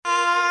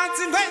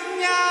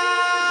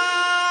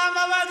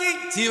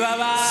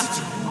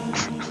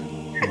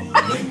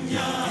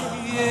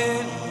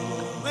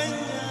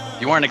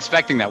You weren't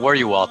expecting that, were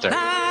you, Walter?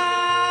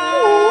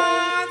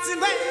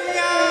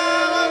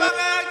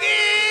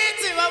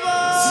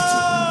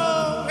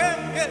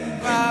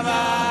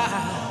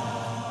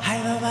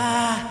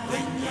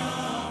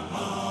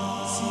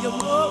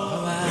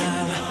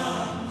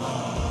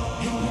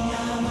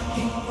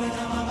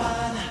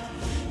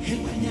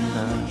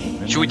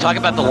 Should we talk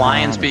about the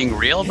lions being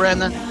real,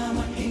 Brandon?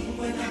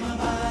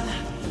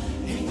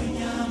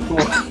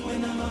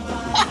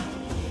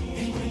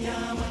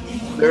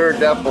 They're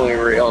definitely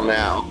real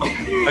now.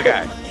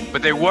 Okay,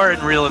 but they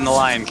weren't real in The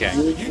Lion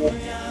King.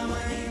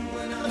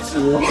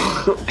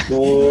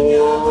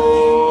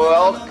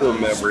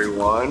 Welcome,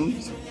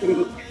 everyone,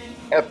 to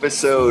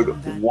episode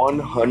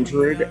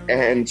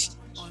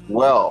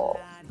 112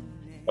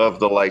 of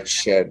the Light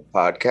Shed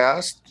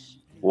podcast.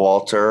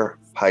 Walter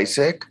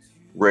Pisick,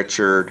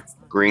 Richard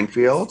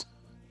Greenfield,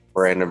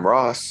 Brandon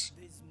Ross.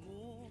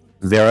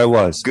 There I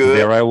was. Good.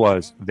 There I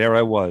was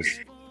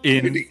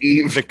in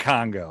the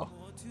Congo.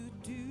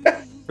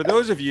 For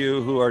those of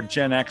you who are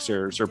Gen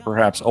Xers or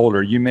perhaps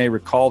older, you may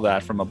recall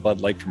that from a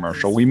Bud Light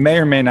commercial. We may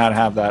or may not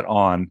have that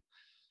on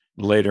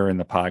later in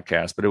the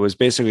podcast, but it was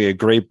basically a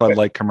great Bud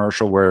Light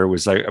commercial where it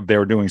was like they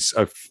were doing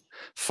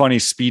funny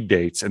speed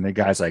dates, and the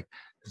guy's like,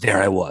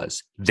 there I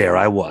was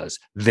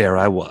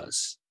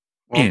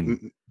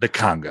in the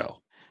Congo.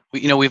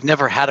 We've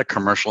never had a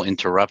commercial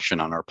interruption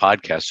on our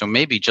podcast. So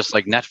maybe just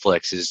like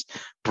Netflix is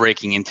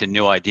breaking into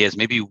new ideas,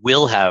 maybe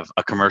we'll have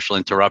a commercial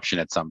interruption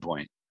at some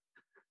point.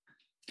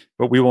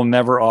 But we will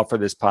never offer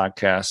this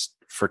podcast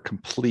for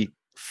complete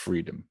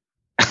freedom.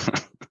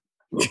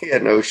 Yeah,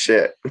 no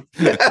shit.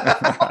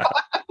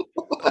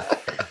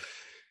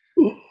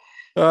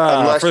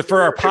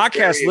 For our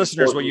podcast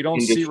listeners, what you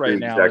don't see right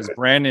now is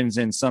Brandon's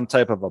in some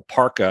type of a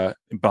parka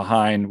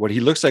behind what he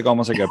looks like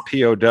almost like a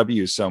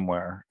POW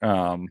somewhere.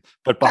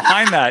 But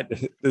behind that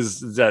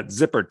is that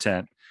zipper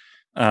tent.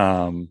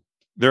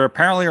 There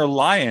apparently are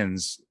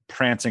lions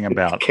prancing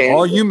about.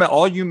 All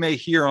you may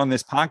hear on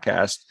this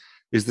podcast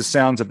is the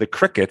sounds of the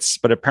crickets,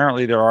 but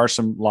apparently there are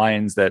some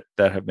lions that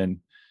have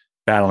been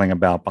battling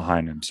about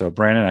behind him. So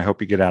Brandon, I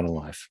hope you get out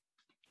alive.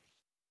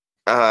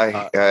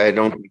 I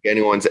don't think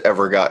anyone's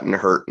ever gotten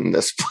hurt in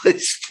this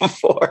place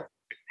before.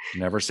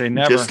 Never say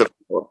never.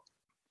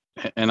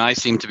 And I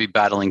seem to be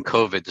battling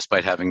COVID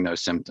despite having no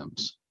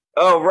symptoms.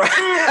 Oh,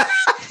 right.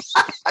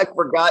 I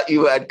forgot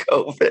you had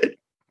COVID.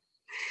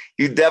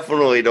 You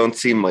definitely don't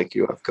seem like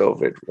you have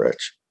COVID,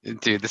 Rich.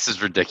 Dude, this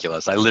is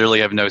ridiculous. I literally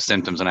have no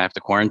symptoms and I have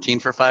to quarantine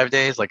for 5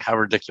 days. Like, how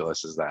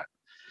ridiculous is that?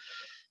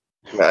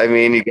 I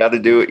mean, you got to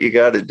do what you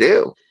got to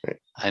do.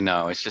 I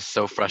know. It's just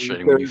so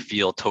frustrating when you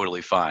feel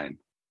totally fine.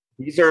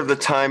 These are the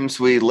times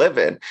we live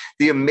in.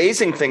 The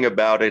amazing thing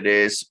about it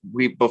is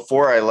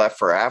before I left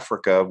for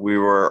Africa, we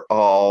were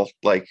all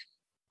like,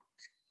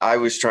 I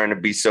was trying to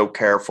be so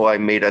careful. I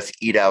made us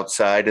eat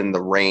outside in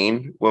the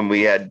rain when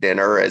we had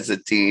dinner as a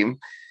team.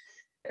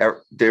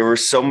 There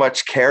was so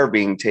much care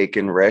being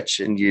taken,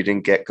 Rich, and you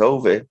didn't get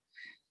COVID.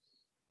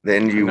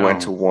 Then you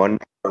went to one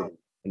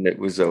and it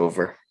was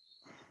over.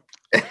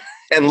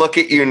 And look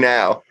at you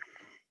now.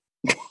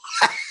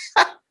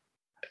 I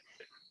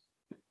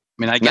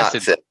mean, I guess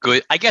it's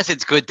good. I guess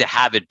it's good to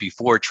have it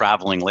before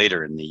traveling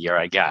later in the year,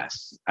 I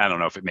guess. I don't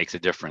know if it makes a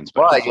difference.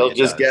 But well, you'll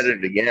just get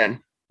it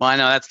again. Well, I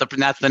know that's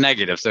the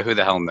negative. So who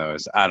the hell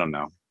knows? I don't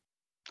know.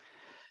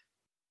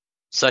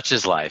 Such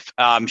is life.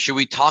 Should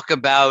we talk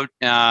about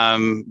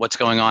what's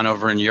going on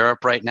over in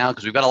Europe right now?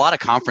 Because we've got a lot of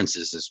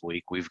conferences this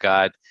week. We've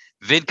got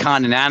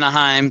VidCon in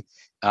Anaheim.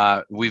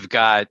 We've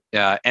got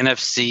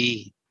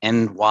NFC,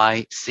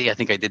 NYC. I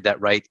think I did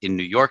that right, in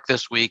New York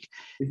this week.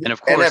 And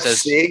of course,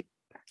 NFC.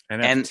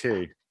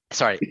 NFT.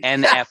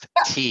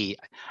 NFT.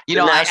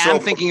 I am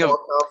thinking of.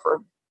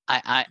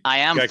 I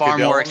am far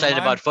more excited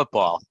about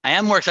football. I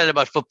am more excited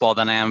about football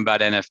than I am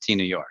about NFT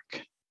New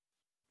York.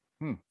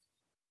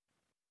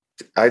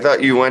 I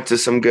thought you went to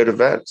some good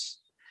events.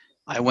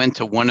 I went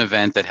to one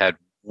event that had,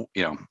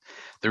 the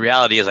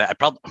reality is I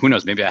probably, who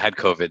knows, maybe I had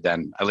COVID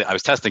then. I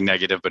was testing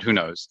negative, but who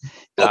knows?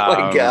 Oh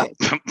my God.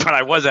 But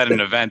I was at an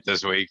event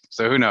this week,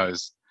 so who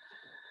knows?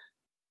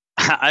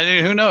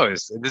 Who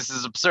knows? This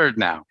is absurd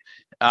now.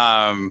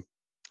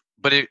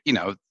 But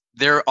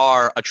there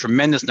are a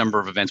tremendous number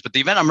of events, but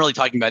the event I'm really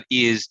talking about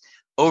is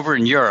over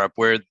in Europe,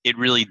 where it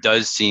really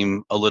does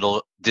seem a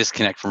little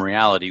disconnect from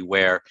reality,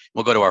 where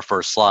we'll go to our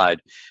first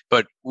slide.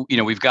 But,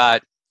 we've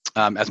got,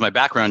 as my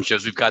background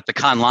shows, we've got the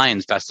Cannes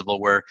Lions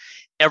Festival, where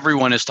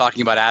everyone is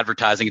talking about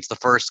advertising. It's the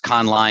first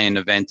Cannes Lion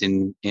event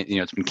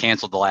it's been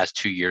canceled the last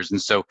 2 years.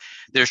 And so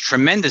there's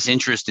tremendous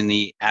interest in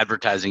the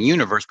advertising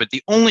universe, but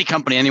the only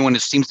company anyone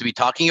seems to be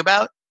talking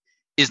about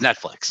is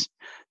Netflix.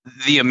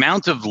 The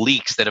amount of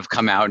leaks that have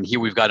come out, and here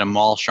we've got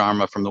Amal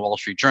Sharma from the Wall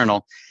Street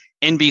Journal,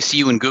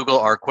 NBCU and Google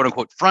are quote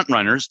unquote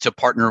frontrunners to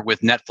partner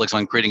with Netflix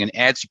on creating an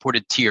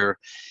ad-supported tier.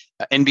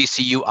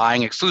 NBCU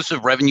eyeing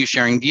exclusive revenue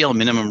sharing deal,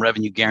 minimum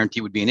revenue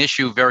guarantee would be an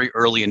issue very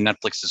early in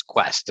Netflix's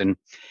quest. And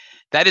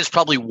that is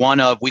probably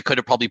we could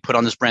have probably put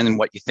on this, Brandon,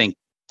 what you think,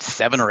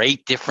 7 or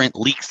 8 different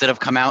leaks that have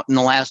come out in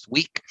the last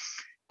week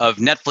of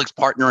Netflix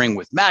partnering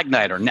with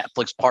Magnite or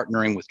Netflix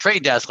partnering with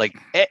Trade Desk. Like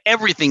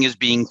everything is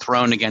being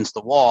thrown against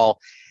the wall.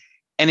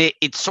 And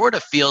it sort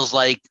of feels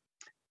like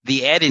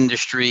the ad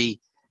industry,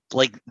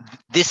 like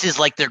this is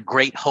like their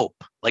great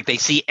hope. Like they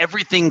see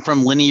everything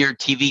from linear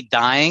TV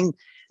dying.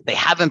 They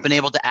haven't been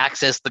able to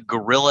access the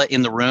gorilla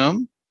in the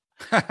room.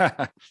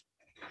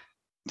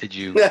 Did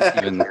you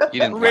even, you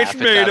didn't Rich laugh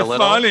at made that a it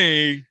little?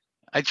 funny.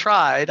 I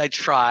tried.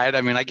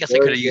 I mean, I guess I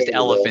could have used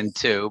elephant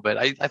too, but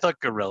I thought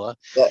gorilla.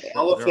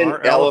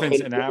 Elephants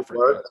in Africa.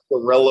 Worked,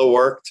 gorilla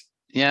worked.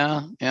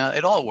 Yeah,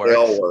 it all works. They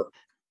all work.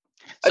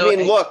 So, I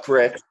mean, look,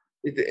 Rick.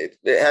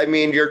 I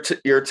mean,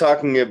 you're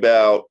talking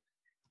about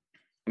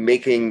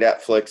making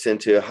Netflix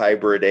into a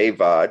hybrid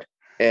AVOD,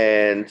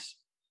 and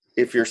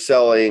if you're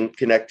selling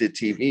connected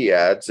TV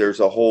ads, there's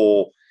a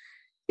whole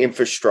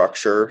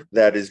infrastructure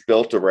that is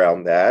built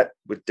around that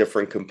with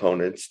different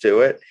components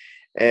to it,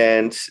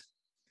 and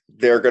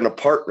they're going to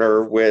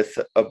partner with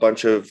a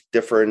bunch of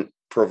different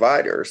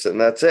providers, and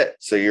that's it.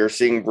 So you're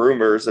seeing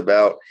rumors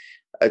about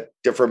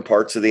different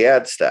parts of the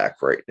ad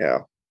stack right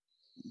now.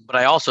 But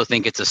I also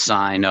think it's a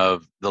sign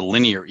of the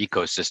linear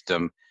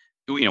ecosystem.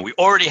 We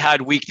already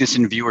had weakness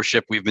in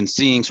viewership. We've been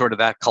seeing sort of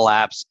that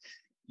collapse.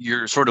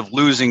 You're sort of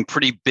losing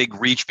pretty big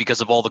reach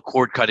because of all the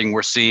cord cutting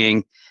we're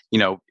seeing.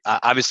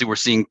 Obviously we're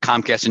seeing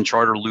Comcast and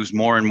Charter lose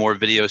more and more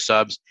video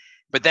subs,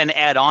 but then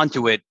add on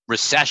to it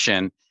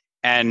recession,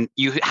 and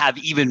you have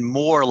even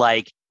more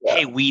like,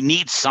 hey, we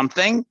need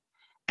something.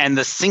 And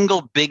the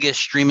single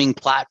biggest streaming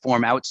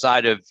platform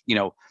outside of,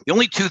 the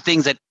only 2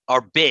 things that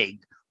are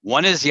big,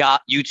 one is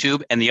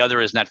YouTube and the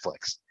other is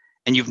Netflix,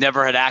 and you've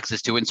never had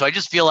access to it. And so I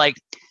just feel like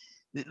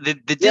the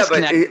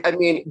disconnect. Yeah, but I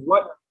mean,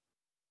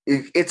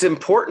 it's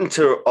important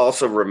to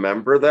also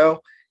remember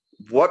though,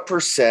 what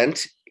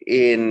percent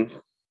in,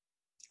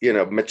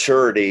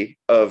 maturity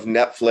of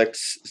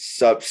Netflix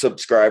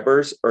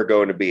subscribers are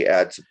going to be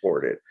ad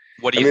supported?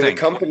 What do you think? The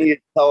company is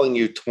telling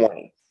you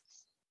 20.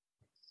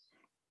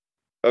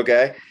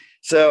 Okay.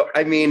 So,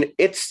 I mean,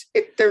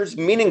 there's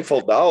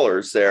meaningful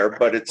dollars there,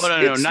 but it's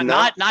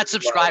not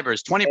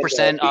subscribers.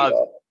 20% of,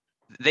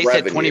 they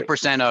said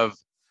 20% of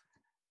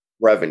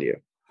revenue.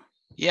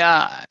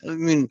 Yeah. I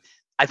mean,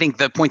 I think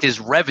the point is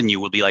revenue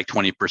will be like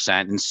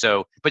 20%. And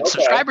so, but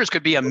subscribers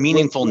could be a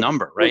meaningful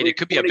number, right? It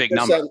could be a big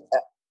number.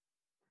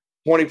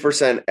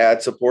 20%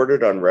 ad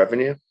supported on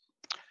revenue.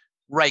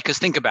 Right. Because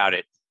think about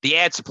it. The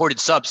ad-supported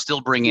subs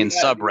still bring in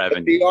sub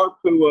revenue. The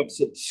ARPU of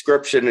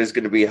subscription is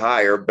going to be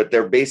higher, but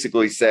they're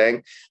basically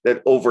saying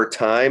that over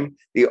time,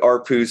 the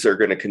ARPUs are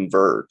going to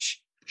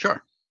converge.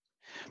 Sure.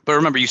 But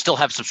remember, you still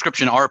have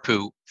subscription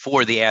ARPU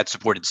for the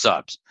ad-supported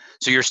subs.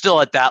 So you're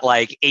still at that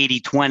like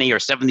 80-20 or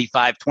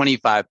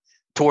 75-25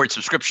 towards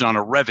subscription on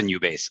a revenue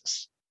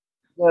basis.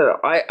 No,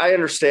 I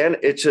understand.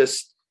 It's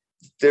just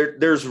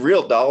there's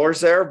real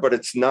dollars there, but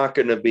it's not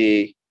going to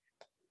be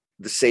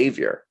the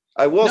savior.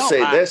 I will say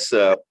this.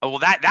 Well,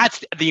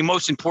 that's the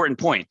most important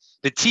point.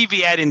 The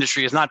TV ad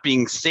industry is not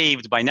being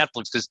saved by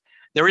Netflix because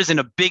there isn't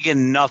a big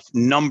enough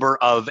number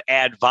of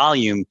ad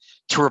volume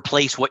to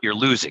replace what you're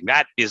losing.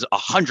 That is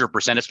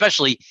 100%.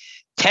 Especially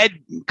Ted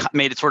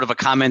made it sort of a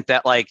comment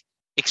that like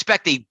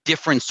expect a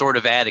different sort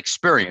of ad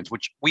experience,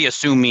 which we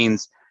assume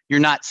means you're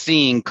not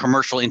seeing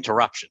commercial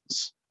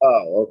interruptions.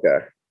 Oh,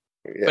 okay.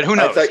 Yeah. But who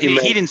knows? He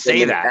didn't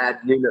say that. Ad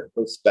unit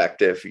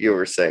perspective, you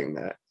were saying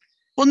that.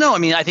 Well, no, I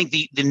mean, I think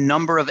the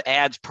number of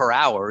ads per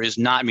hour is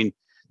not, I mean,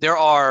 there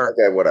are,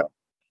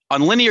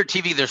 on linear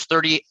TV, there's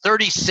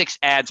 36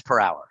 ads per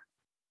hour.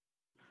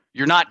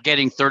 You're not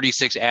getting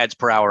 36 ads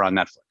per hour on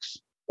Netflix.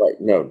 Right.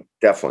 No,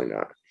 definitely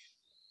not.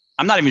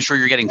 I'm not even sure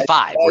you're getting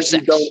 5 or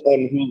 6. You don't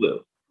on Hulu.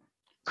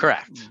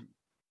 Correct.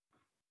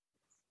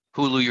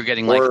 Hulu, you're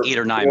getting like 8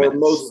 or 9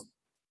 minutes.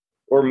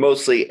 Or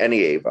mostly any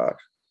AVOD.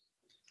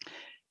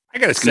 I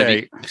got to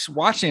say,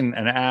 watching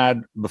an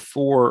ad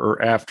before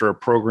or after a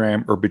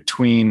program or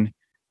between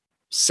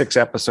 6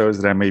 episodes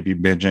that I may be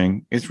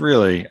binging,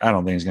 I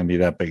don't think it's going to be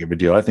that big of a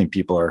deal. I think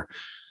people are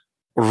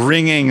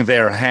wringing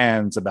their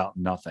hands about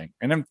nothing.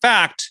 And in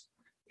fact,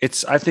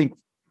 it's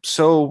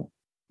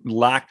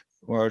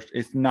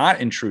not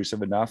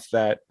intrusive enough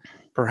that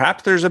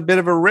perhaps there's a bit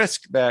of a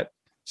risk that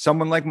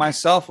someone like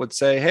myself would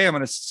say, hey, I'm going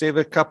to save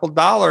a couple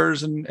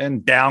dollars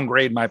and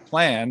downgrade my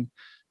plan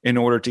in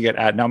order to get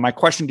ad. Now, my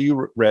question to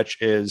you, Rich,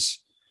 is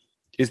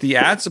the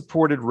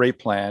ad-supported rate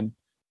plan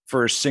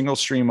for a single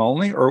stream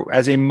only, or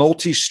as a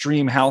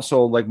multi-stream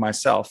household like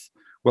myself,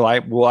 will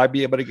I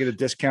be able to get a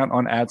discount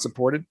on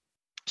ad-supported?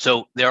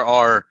 So there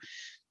are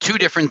 2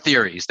 different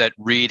theories that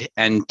Reed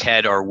and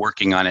Ted are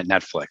working on at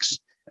Netflix.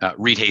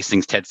 Reed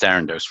Hastings, Ted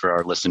Sarandos for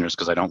our listeners,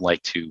 because I don't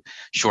like to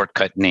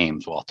shortcut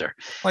names, Walter.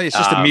 Well, it's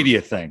just a media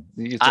thing.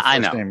 I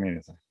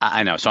know.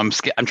 I know. So I'm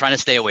trying to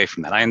stay away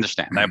from that. I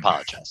understand. I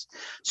apologize.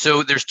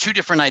 So there's 2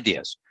 different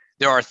ideas.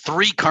 There are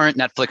 3 current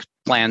Netflix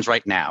plans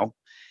right now.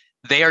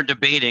 They are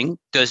debating,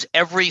 does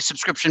every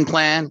subscription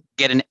plan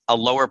get a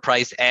lower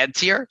price ad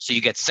tier? So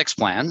you get 6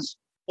 plans,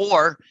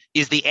 Or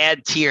is the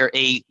ad tier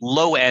a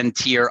low end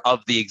tier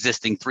of the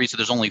existing 3? So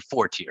there's only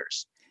 4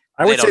 tiers.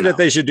 I would say that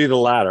they should do the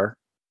latter.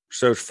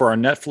 So for our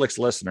Netflix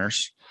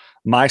listeners,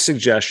 my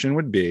suggestion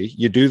would be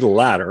you do the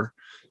latter,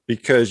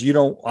 because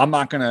I'm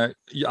going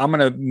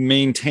to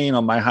maintain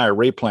on my higher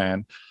rate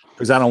plan,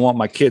 because I don't want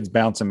my kids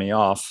bouncing me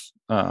off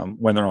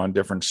when they're on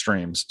different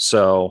streams.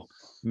 So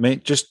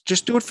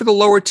just do it for the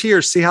lower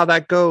tiers, see how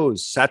that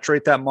goes,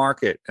 saturate that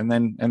market, and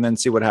then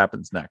see what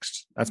happens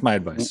next. That's my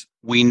advice.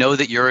 We know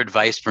that your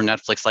advice for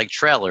Netflix like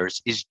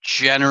trailers is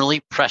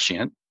generally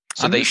prescient,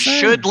 so they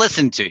should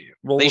listen to you.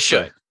 Well, they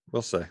should.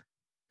 We'll say.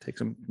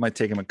 Might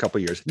take them a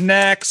couple years.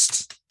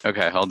 Next.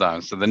 Okay, hold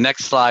on. So the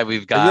next slide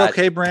we've got. Are you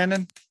okay,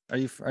 Brandon? Are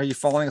you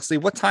falling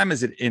asleep? What time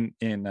is it in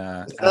it's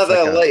not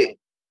that late.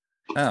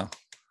 Oh.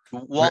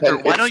 Walter,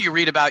 why don't you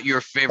read about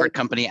your favorite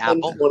company,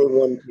 Apple?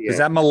 Is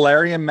that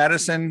malaria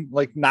medicine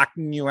like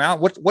knocking you out?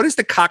 What is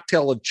the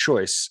cocktail of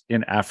choice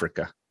in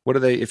Africa? What are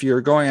they, if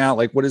you're going out,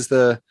 like what is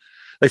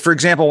for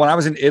example, when I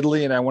was in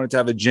Italy and I wanted to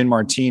have a gin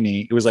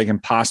martini, it was like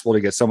impossible to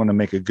get someone to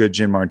make a good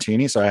gin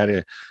martini. So I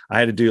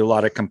had to do a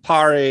lot of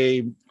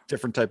Campari,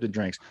 different types of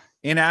drinks.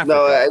 In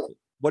Africa,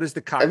 what is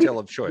the cocktail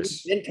of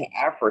choice? Into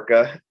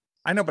Africa.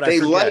 I know, but I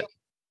forget.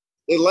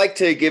 They like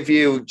to give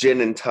you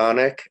gin and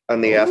tonic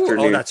on the afternoon.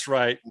 Oh, that's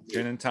right.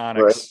 Gin and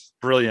tonics. Right.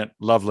 Brilliant.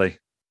 Lovely.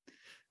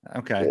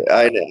 Okay.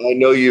 I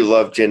know you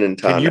love gin and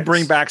tonics. Can you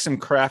bring back some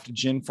craft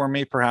gin for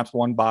me? Perhaps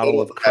one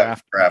bottle of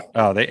craft.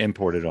 Oh, they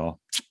import it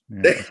all.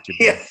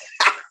 Yeah.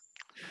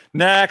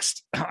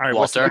 Next. All right.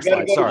 Walter.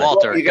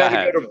 Walter, you got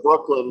to go to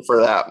Brooklyn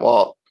for that,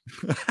 Walt.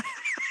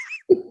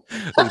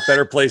 There's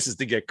better places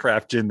to get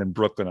craft gin than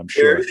Brooklyn, I'm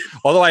sure.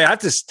 Although I have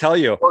to tell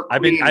you,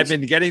 I've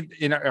been getting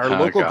in our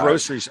local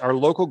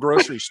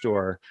grocery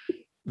store.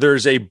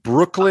 There's a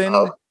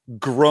Brooklyn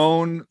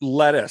grown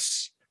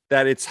lettuce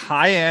that it's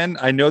high end.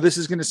 I know this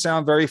is going to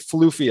sound very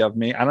floofy of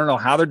me. I don't know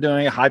how they're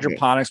doing it,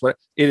 hydroponics, but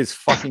it is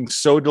fucking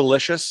so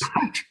delicious.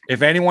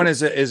 If anyone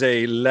is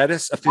a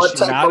lettuce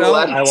aficionado,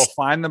 I will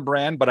find the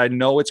brand, but I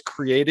know it's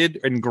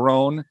created and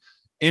grown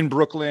in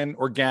Brooklyn,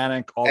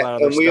 organic, all that other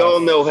stuff. And we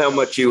all know how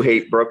much you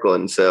hate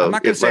Brooklyn. So I'm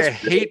not going to say I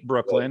hate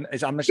Brooklyn.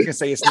 I'm just going to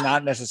say it's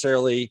not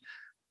necessarily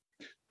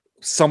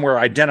somewhere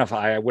I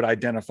would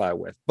identify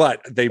with,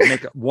 but they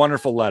make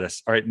wonderful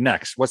lettuce. All right,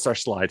 next. What's our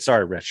slide?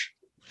 Sorry, Rich.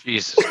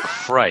 Jesus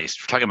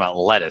Christ. We're talking about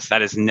lettuce. That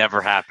has never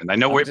happened. I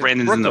know where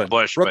Brandon's in the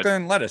bush.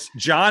 Brooklyn lettuce.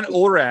 John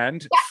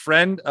Orand,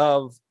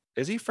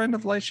 is he friend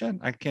of Leishan?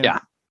 I can't. Yeah.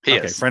 He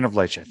is. Friend of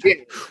Leishan.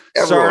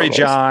 Yeah, Sorry,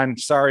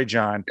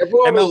 John.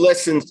 Everyone who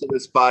listens to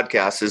this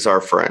podcast is our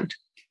friend.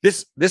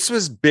 This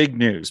was big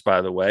news, by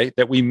the way,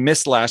 that we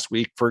missed last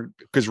week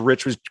because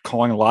Rich was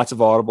calling lots of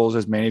audibles,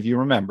 as many of you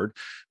remembered.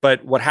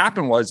 But what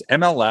happened was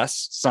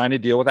MLS signed a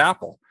deal with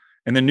Apple,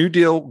 and the new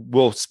deal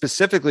will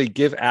specifically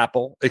give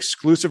Apple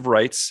exclusive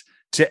rights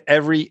to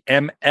every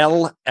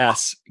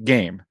MLS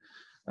game.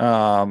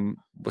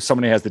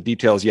 Somebody has the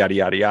details, yada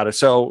yada yada.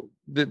 So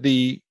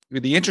the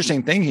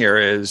interesting thing here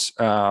is, it's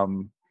I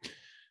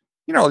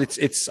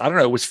don't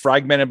know, it was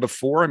fragmented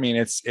before. I mean,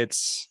 it's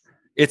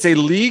a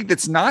league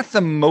that's not the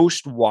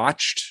most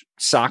watched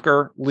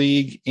soccer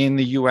league in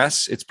the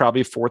US. It's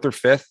probably 4th or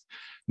 5th,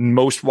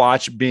 most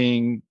watched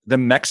being the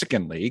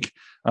Mexican league,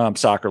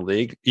 soccer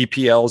league.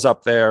 EPL is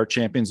up there,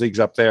 Champions League's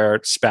up there,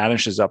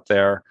 Spanish is up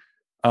there.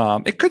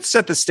 It could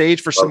set the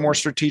stage for some more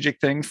strategic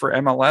things for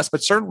MLS,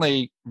 but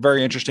certainly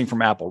very interesting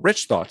from Apple.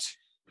 Rich, thoughts?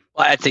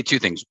 Well, I'd say 2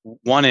 things.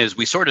 One is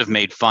we sort of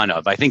made fun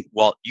of, I think,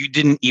 you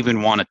didn't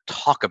even want to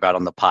talk about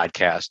on the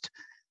podcast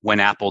when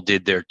Apple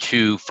did their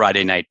 2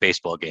 Friday night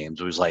baseball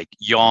games. It was like,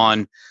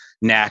 yawn,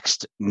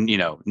 next,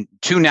 2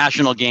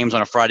 national games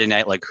on a Friday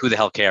night. Like, who the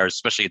hell cares?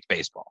 Especially it's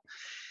baseball.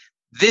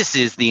 This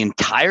is the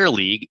entire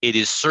league. It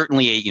is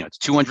certainly it's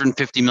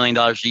 $250 million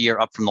a year,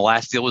 up from the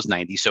last deal was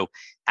 90. So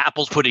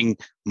Apple's putting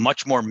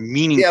much more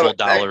meaningful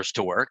dollars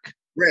to work.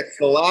 Rick,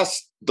 the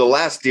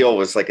last deal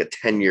was like a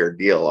 10-year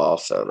deal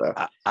also,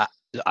 though.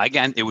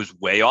 Again, it was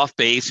way off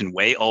base and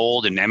way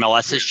old, and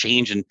MLS has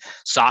changed, and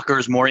soccer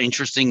is more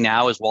interesting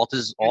now as Walt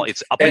is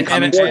it's up and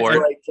coming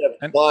sport.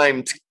 Have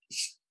climbed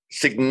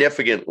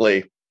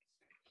significantly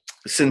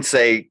since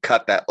they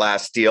cut that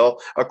last deal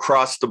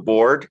across the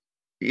board,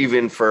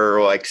 even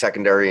for like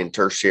secondary and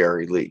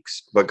tertiary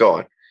leagues. But go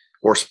on,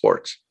 or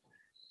sports.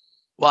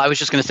 Well, I was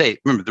just going to say,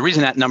 remember, the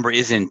reason that number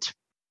isn't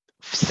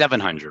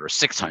 700 or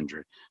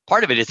 600,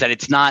 part of it is that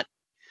it's not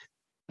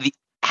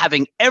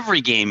having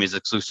every game is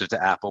exclusive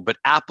to Apple, but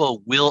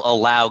Apple will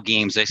allow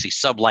games, actually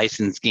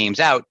sub-licensed games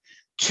out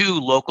to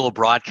local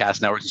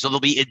broadcast networks. So there'll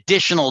be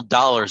additional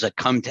dollars that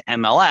come to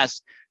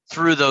MLS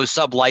through those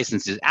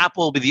sub-licenses.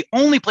 Apple will be the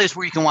only place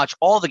where you can watch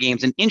all the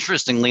games. And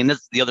interestingly, and this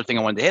is the other thing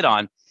I wanted to hit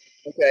on.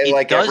 Okay,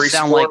 like every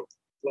sport,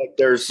 like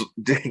there's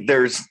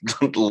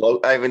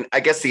I mean, I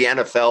guess the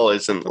NFL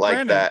isn't like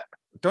Brandon, that.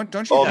 Don't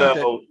you?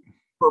 Although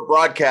for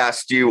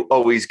broadcast, you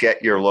always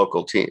get your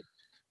local team.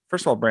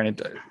 First of all,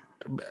 Brandon,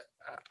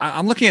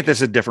 I'm looking at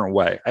this a different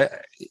way.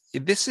 But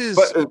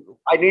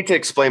I need to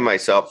explain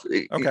myself.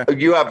 Okay.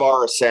 You have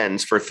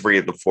RSNs for 3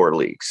 of the 4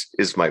 leagues,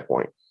 is my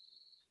point.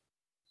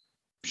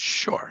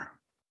 Sure.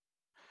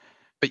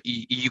 But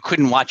you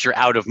couldn't watch your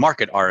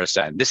out-of-market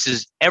RSN. This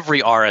is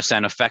every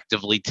RSN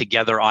effectively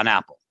together on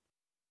Apple.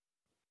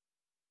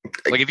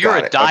 Like if you're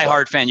a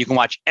diehard fan, you can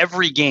watch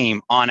every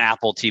game on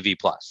Apple TV+.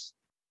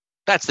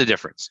 That's the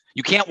difference.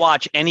 You can't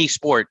watch any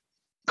sport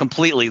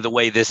completely the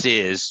way this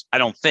is, I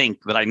don't think,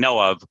 that I know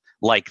of,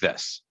 like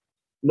this.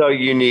 No,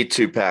 you need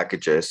two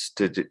packages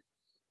to do.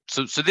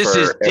 So this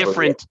is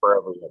different for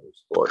every other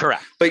sport.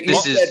 Correct. But you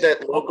said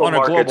that local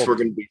markets were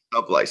going to be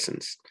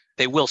sub-licensed.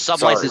 They will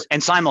sub-license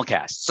and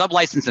simulcast.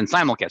 Sub-license and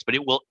simulcast, but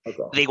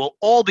they will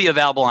all be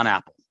available on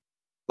Apple.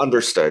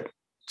 Understood.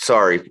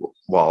 Sorry,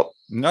 Walt.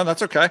 No,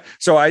 that's okay.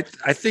 So I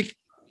think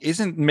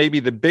isn't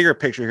maybe the bigger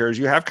picture here is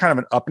you have kind of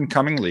an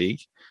up-and-coming league.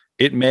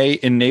 It may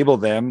enable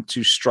them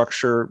to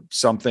structure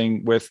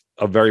something with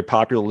a very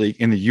popular league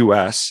in the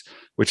U.S.,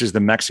 which is the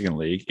Mexican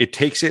League. It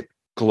takes it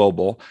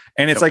global,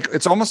 and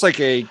it's almost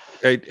like a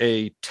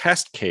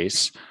test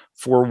case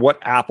for what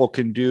Apple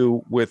can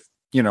do with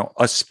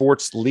a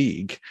sports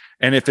league.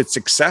 And if it's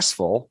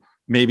successful,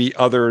 maybe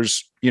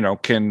others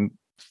can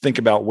think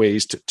about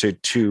ways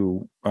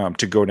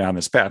to go down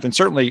this path, and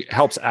certainly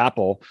helps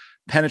Apple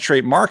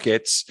penetrate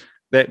markets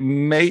that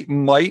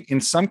might in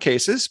some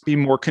cases be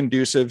more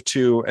conducive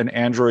to an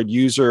Android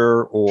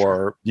user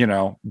or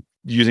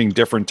using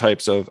different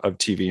types of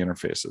TV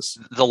interfaces.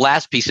 The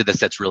last piece of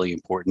this that's really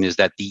important is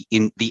that the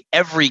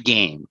every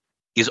game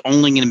is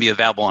only going to be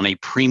available on a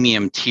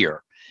premium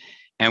tier.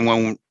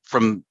 And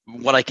from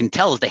what I can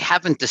tell is they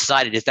haven't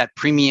decided, is that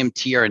premium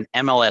tier an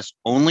MLS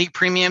only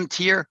premium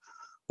tier,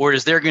 or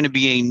is there going to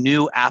be a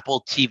new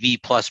Apple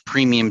TV Plus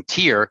premium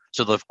tier?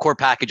 So the core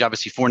package,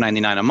 obviously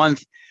 $4.99 a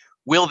month.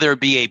 Will there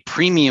be a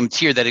premium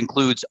tier that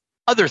includes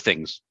other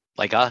things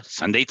like a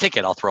Sunday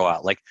ticket I'll throw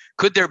out? Like,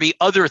 could there be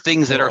other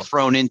things that are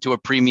thrown into a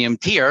premium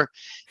tier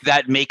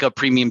that make a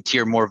premium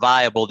tier more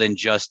viable than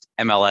just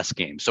MLS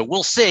games? So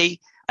we'll see.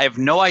 I have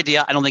no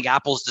idea. I don't think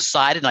Apple's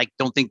decided. I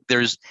don't think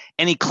there's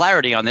any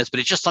clarity on this,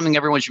 but it's just something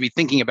everyone should be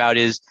thinking about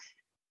is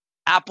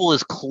Apple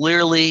is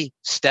clearly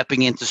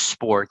stepping into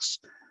sports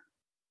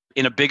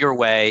in a bigger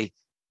way.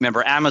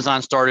 Remember,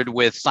 Amazon started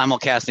with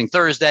simulcasting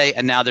Thursday,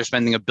 and now they're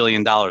spending $1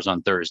 billion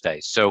on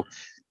Thursday. So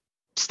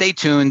stay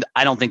tuned.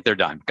 I don't think they're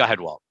done. Go ahead,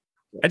 Walt.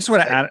 I just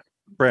want to add,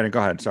 Brandon, go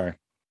ahead. Sorry.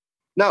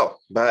 No,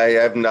 I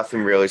have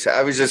nothing really.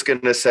 I was just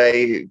going to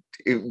say,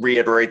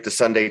 reiterate the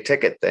Sunday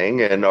ticket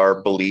thing and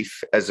our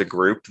belief as a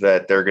group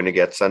that they're going to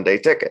get Sunday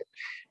ticket,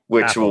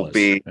 which will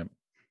be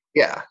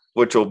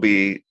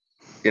the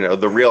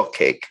real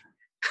cake.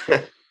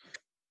 So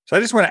I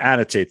just want to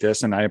annotate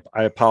this, and I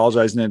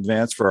apologize in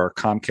advance for our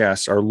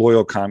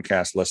loyal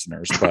Comcast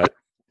listeners, but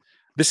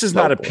this is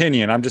not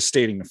opinion. I'm just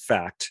stating the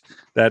fact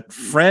that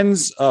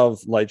friends of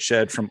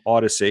Lightshed from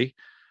Odyssey,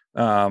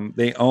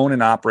 they own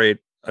and operate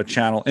a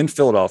channel in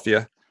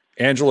Philadelphia.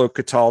 Angelo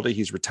Cataldi,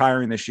 he's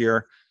retiring this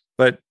year,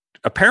 but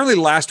apparently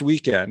last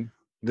weekend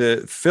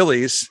the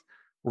Phillies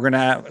were going to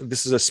have.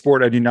 This is a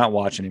sport I do not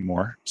watch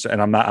anymore, and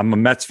I'm a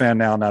Mets fan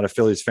now, not a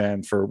Phillies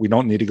fan. We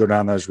don't need to go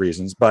down those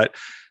reasons, but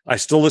I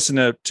still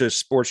listen to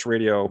sports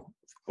radio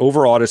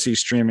over Odyssey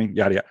streaming,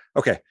 yada, yada.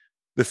 Okay.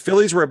 The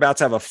Phillies were about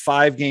to have a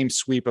 5-game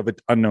sweep of an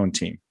unknown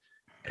team.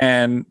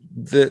 And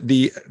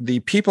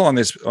the people on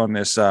this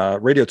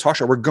radio talk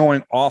show were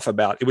going off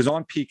about, it was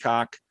on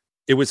Peacock.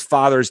 It was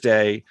Father's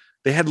Day.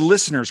 They had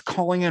listeners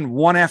calling in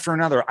one after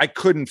another. I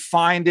couldn't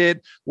find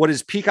it. What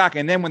is Peacock?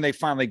 And then when they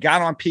finally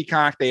got on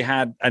Peacock, they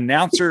had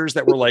announcers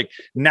that were like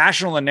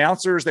national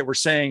announcers that were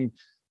saying,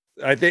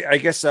 I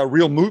guess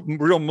Real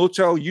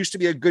Muto used to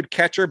be a good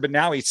catcher, but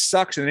now he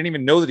sucks, and they didn't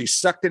even know that he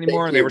sucked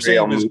anymore. And they were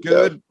saying he was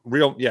good.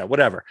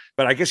 Whatever.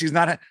 But I guess he's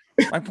not.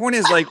 My point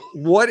is, like,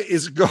 what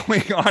is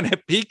going on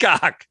at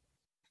Peacock?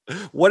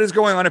 What is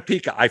going on at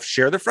Peacock? I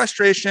share the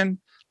frustration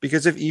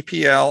because of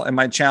EPL and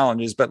my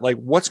challenges, but like,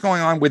 what's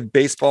going on with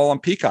baseball on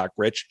Peacock,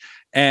 Rich?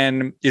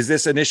 And is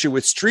this an issue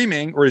with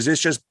streaming, or is this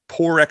just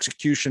poor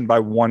execution by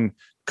one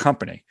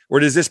company? Or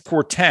does this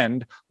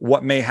portend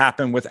what may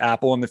happen with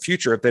Apple in the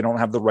future if they don't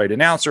have the right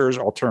announcers,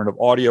 alternative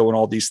audio, and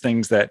all these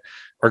things that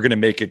are going to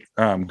make it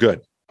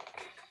good?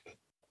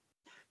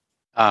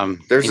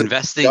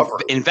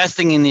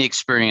 Investing in the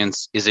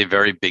experience is a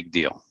very big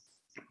deal.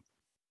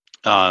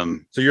 So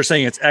you're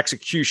saying it's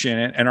execution,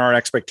 and our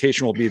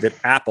expectation will be that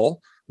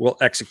Apple will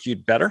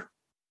execute better?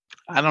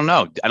 I don't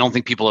know. I don't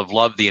think people have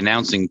loved the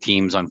announcing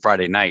teams on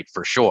Friday night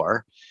for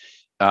sure.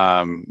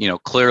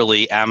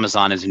 Clearly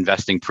Amazon is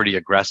investing pretty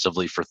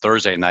aggressively for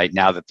Thursday night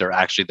now that they're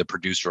actually the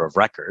producer of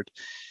record.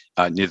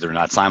 They're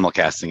not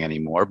simulcasting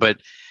anymore. But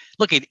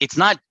look, it's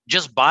not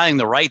just buying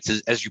the rights,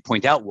 as you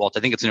point out, Walt.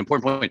 I think it's an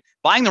important point.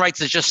 Buying the rights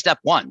is just step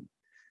one.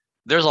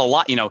 There's a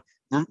lot,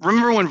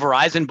 remember when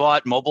Verizon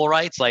bought mobile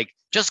rights? Like,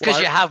 just because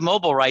you have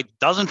mobile rights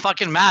doesn't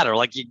fucking matter.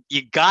 Like, you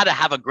got to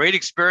have a great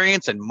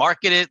experience and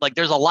market it. Like,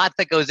 there's a lot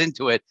that goes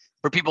into it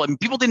for people. And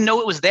people didn't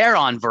know it was there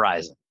on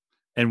Verizon.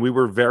 And we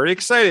were very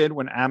excited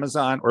when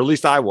Amazon, or at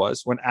least I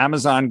was, when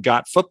Amazon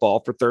got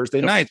football for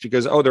Thursday nights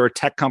because, they're a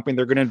tech company.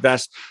 They're going to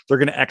invest. They're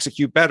going to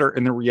execute better.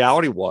 And the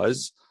reality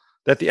was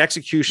that the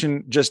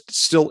execution just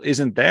still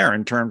isn't there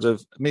in terms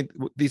of, I mean,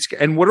 these,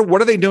 and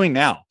what are they doing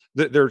now?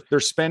 They're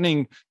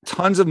spending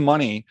tons of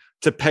money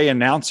to pay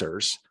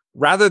announcers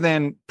rather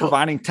than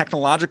providing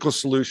technological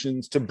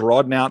solutions to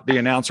broaden out the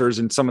announcers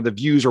and some of the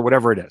views or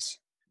whatever it is.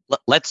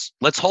 Let's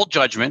hold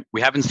judgment.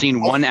 We haven't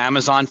seen one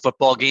Amazon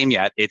football game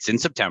yet. It's in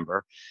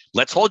September.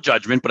 Let's hold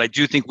judgment, but I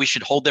do think we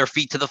should hold their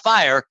feet to the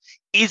fire.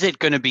 Is it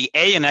going to be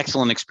an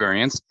excellent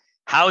experience?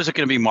 How is it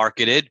going to be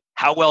marketed?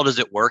 How well does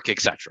it work,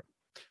 etc.?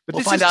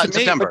 We'll find out in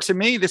September. But to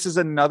me, this is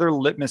another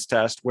litmus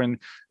test. When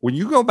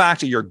you go back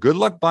to your Good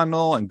Luck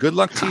Bundle and Good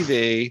Luck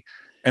TV,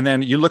 and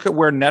then you look at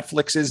where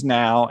Netflix is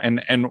now,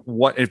 and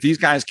what if these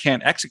guys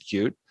can't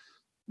execute?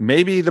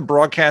 Maybe the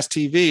broadcast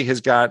TV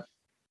has got,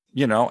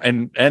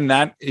 and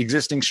that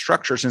existing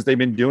structure, since they've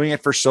been doing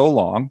it for so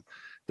long,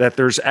 that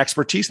there's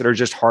expertise that are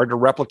just hard to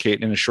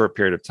replicate in a short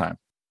period of time.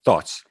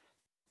 Thoughts?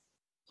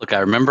 Look, I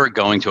remember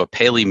going to a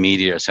Paley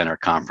Media Center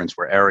conference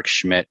where Eric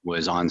Schmidt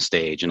was on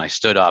stage, and I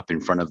stood up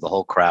in front of the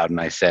whole crowd and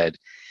I said,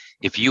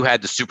 if you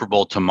had the Super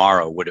Bowl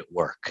tomorrow, would it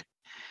work?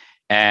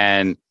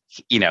 And,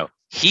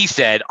 he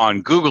said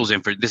on Google's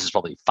this is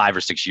probably 5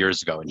 or 6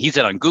 years ago, and he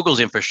said on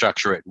Google's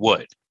infrastructure, it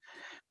would.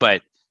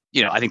 But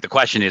I think the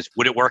question is,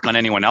 would it work on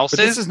anyone else's?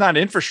 But this is not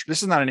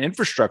an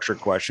infrastructure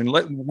question.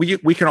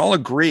 We can all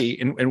agree,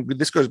 and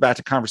this goes back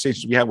to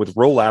conversations we had with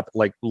Roll-App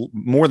like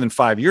more than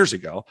 5 years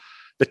ago.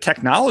 The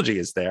technology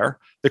is there.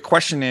 The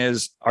question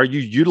is, are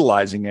you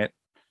utilizing it?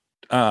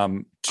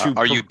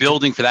 Are you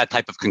building for that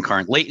type of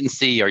concurrent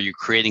latency? Are you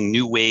creating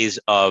new ways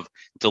of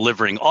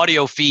delivering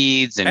audio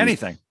feeds and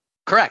anything?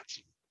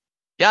 Correct.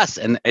 Yes,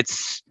 and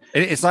it's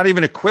not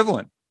even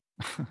equivalent.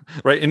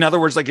 Right. In other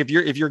words, like if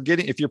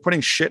you're putting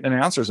shit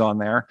announcers on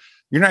there,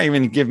 you're not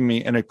even giving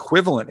me an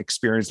equivalent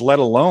experience, let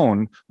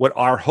alone what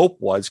our hope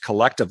was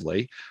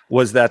collectively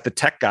was that the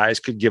tech guys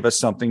could give us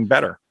something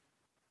better.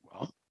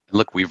 Well,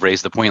 look, we've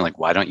raised the point, like,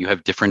 why don't you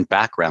have different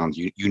backgrounds?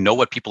 You know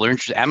what people are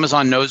interested in.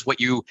 Amazon knows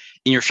what you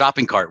in your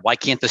shopping cart. Why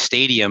can't the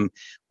stadium,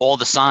 all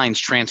the signs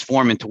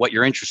transform into what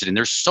you're interested in?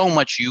 There's so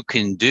much you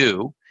can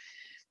do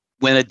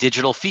with a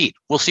digital feed.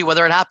 We'll see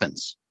whether it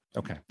happens.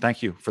 Okay.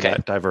 Thank you for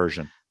that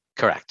diversion.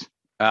 Correct.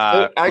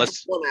 I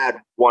just want to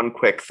add one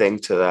quick thing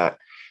to that,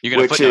 you're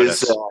gonna which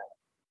is,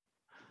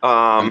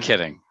 I'm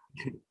kidding.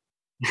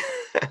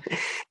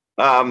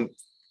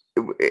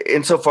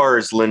 Insofar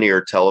as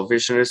linear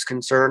television is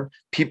concerned,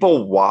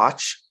 people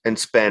watch and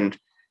spend,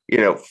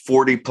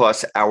 40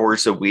 plus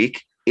hours a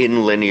week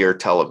in linear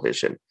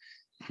television.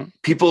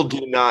 People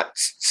do not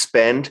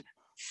spend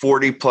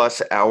 40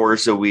 plus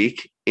hours a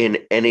week in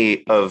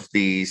any of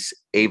these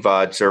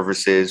AVOD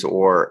services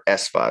or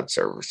SVOD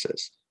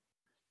services,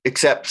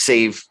 except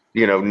save,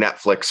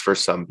 Netflix for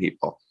some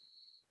people,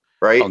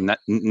 right? Well,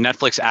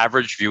 Netflix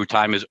average view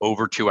time is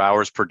over 2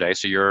 hours per day.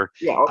 So you're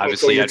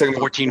obviously at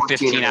 14,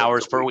 15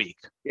 hours per week.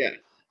 Yeah.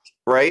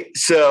 Right.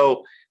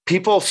 So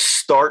people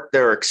start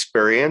their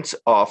experience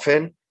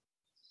often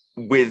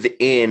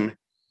within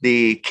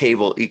the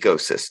cable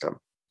ecosystem.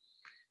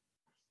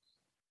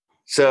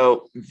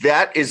 So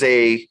that is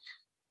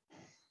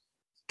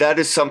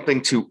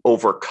something to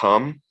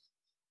overcome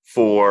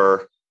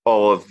for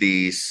all of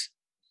these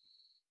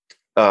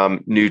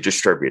new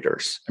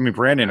distributors. I mean,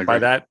 Brandon, by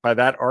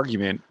that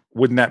argument,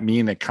 wouldn't that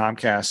mean that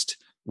Comcast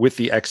with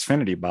the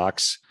Xfinity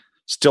box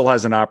still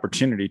has an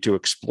opportunity to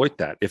exploit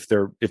that? If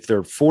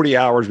they're 40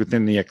 hours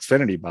within the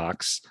Xfinity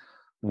box,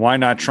 why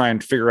not try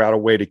and figure out a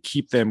way to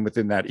keep them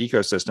within that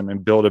ecosystem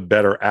and build a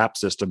better app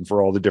system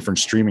for all the different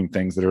streaming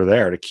things that are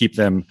there to keep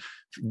them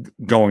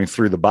going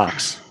through the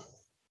box?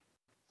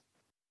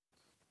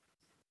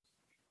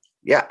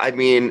 Yeah, I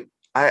mean,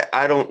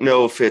 I don't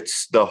know if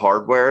it's the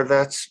hardware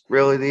that's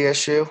really the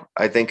issue.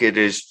 I think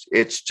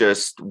it's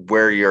just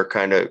where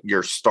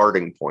your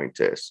starting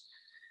point is.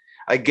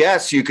 I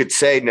guess you could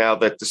say now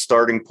that the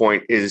starting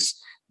point is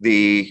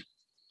the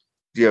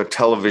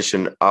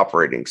television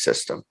operating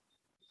system.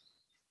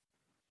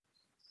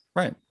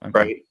 Right. Okay.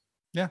 Right.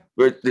 Yeah.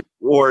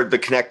 Or the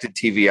connected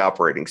TV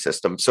operating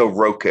system. So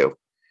Roku.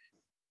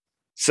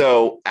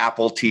 So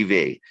Apple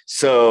TV.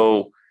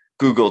 So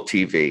Google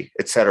TV,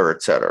 et cetera,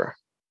 et cetera.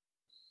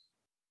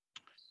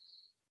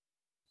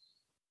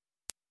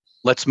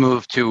 Let's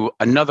move to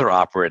another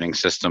operating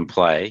system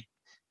play.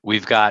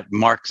 We've got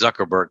Mark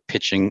Zuckerberg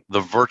pitching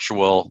the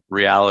virtual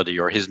reality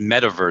or his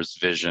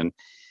metaverse vision.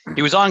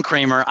 He was on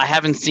Cramer. I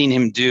haven't seen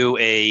him do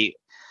a,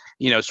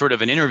 sort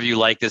of an interview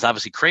like this.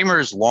 Obviously,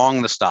 Cramer's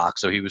long the stock,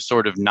 so he was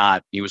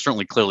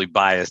certainly clearly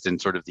biased in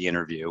sort of the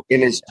interview. In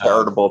his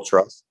charitable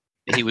trust.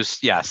 He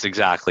was, yes,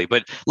 exactly.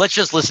 But let's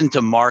just listen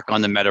to Mark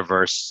on the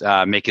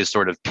metaverse make his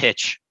sort of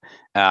pitch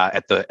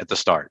at the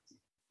start.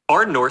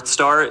 Our North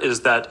Star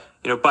is that,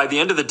 by the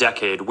end of the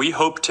decade, we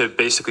hope to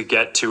basically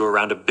get to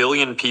around 1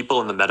 billion people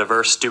in the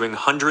metaverse doing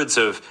hundreds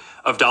of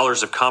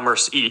dollars of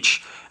commerce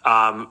each.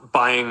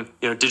 buying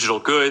digital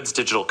goods,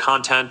 digital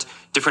content,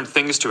 different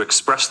things to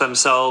express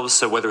themselves.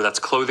 So whether that's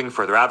clothing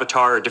for their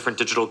avatar or different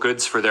digital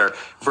goods for their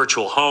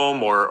virtual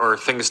home or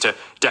things to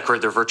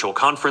decorate their virtual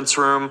conference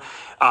room,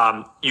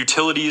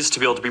 utilities to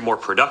be able to be more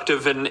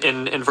productive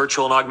in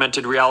virtual and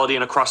augmented reality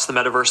and across the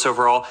metaverse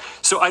overall.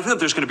 So I think that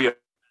there's going to be a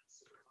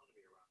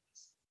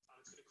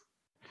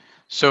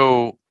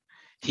So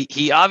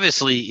he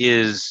obviously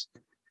is,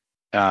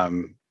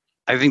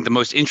 I think the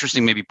most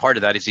interesting maybe part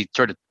of that is he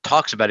sort of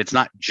talks about it's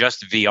not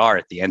just VR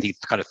at the end. He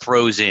kind of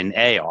throws in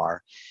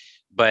AR,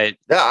 but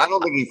yeah, I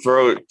don't think he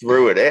threw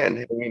it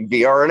in. I mean,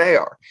 VR and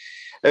AR.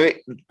 I mean,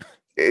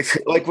 it's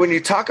like when you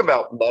talk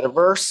about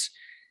metaverse,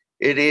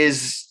 it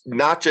is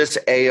not just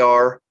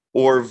AR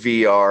or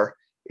VR.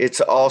 It's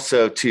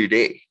also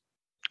 2D.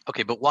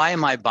 Okay, but why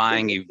am I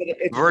buying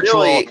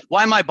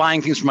why am I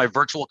buying things for my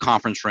virtual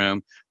conference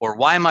room, or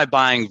why am I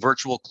buying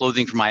virtual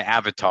clothing for my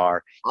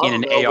avatar in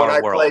an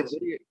AR world?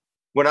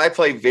 When I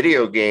play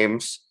video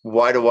games,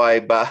 why do I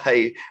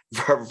buy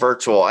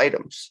virtual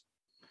items?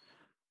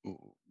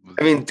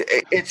 I mean,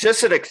 it's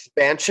just an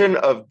expansion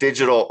of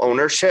digital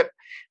ownership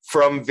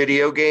from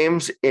video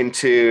games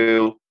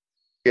into,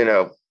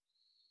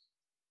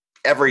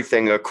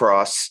 everything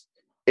across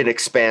an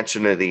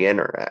expansion of the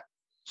internet.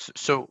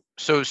 So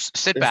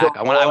sit back.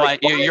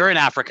 You're in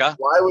Africa.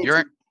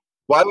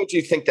 Why would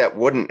you think that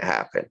wouldn't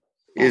happen?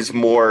 Is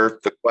more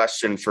the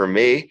question for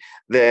me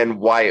than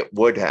why it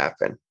would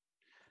happen.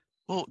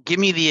 Well, give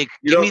me the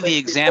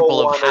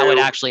example of how it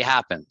actually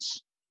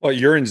happens. Well,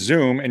 you're in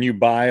Zoom and you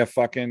buy a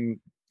fucking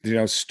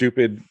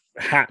stupid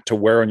hat to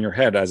wear on your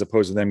head as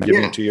opposed to them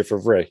giving it to you for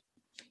free.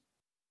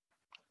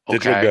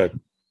 Digital good.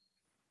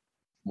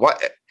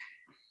 What?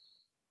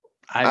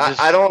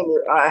 I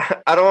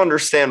don't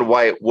understand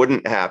why it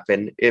wouldn't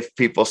happen if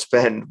people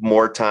spend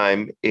more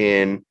time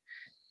in,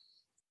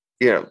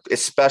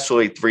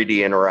 especially 3D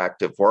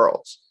interactive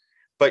worlds.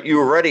 But you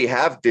already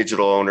have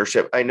digital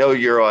ownership. I know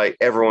you're like,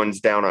 everyone's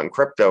down on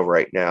crypto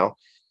right now,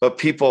 but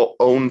people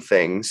own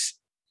things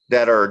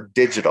that are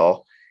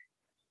digital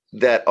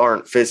that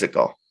aren't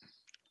physical.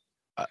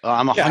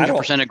 I'm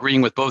 100%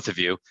 agreeing with both of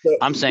you.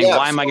 I'm saying,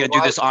 why am I going to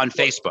do this on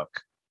Facebook?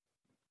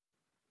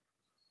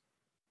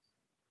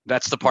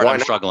 That's the part I'm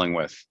struggling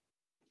with.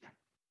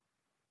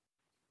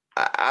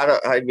 I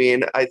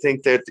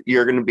think that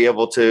you're going to be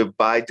able to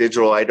buy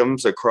digital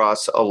items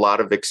across a lot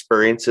of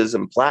experiences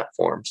and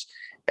platforms,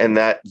 and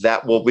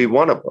that will be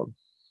one of them.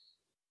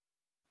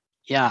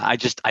 Yeah,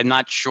 I'm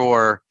not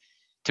sure.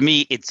 To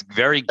me, it's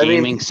very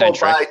gaming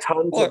centric. Buy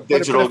tons of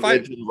digital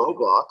goods in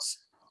Roblox.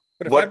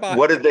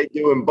 What did they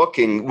do in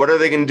booking? What are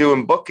they going to do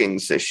in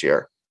bookings this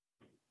year?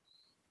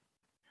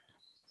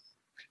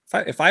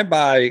 If I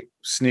buy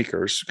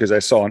sneakers because I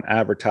saw an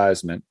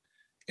advertisement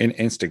in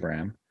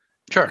Instagram,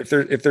 sure.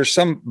 If there's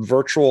some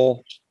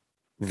virtual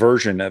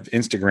version of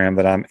Instagram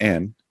that I'm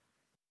in,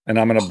 and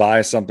I'm going to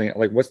buy something,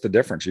 like, what's the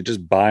difference? You're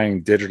just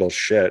buying digital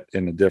shit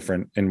in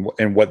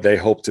what they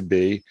hope to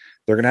be.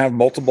 They're going to have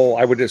multiple.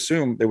 I would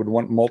assume they would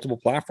want multiple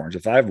platforms.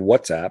 If I have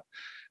WhatsApp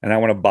and I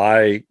want to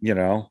buy,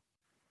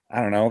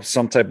 I don't know,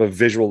 some type of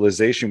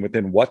visualization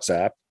within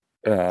WhatsApp.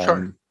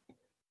 Sure.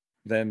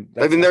 Then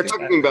they're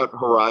talking about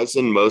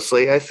Horizon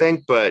mostly, I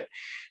think, but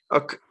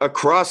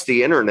across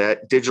the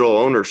internet, digital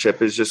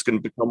ownership is just going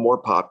to become more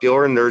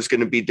popular, and there's going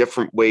to be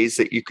different ways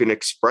that you can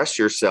express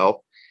yourself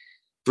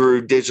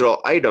through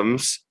digital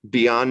items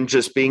beyond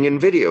just being in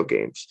video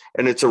games.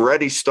 And it's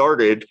already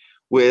started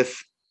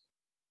with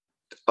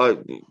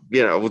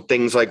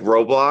things like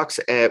Roblox,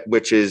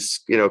 which is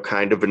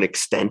kind of an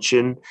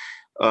extension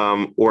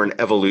or an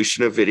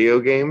evolution of video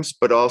games,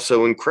 but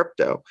also in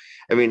crypto.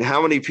 I mean,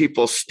 how many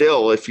people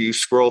still, if you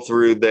scroll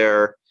through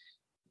their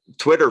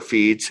Twitter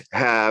feeds,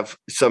 have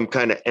some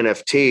kind of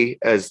NFT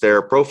as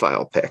their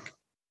profile pic?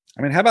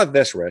 I mean, how about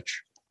this,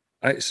 Rich?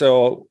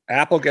 So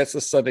Apple gets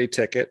the Sunday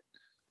ticket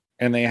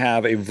and they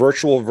have a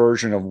virtual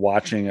version of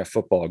watching a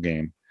football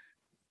game,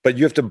 but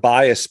you have to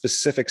buy a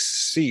specific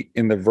seat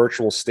in the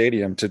virtual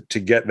stadium to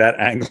get that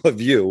angle of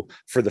view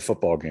for the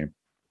football game.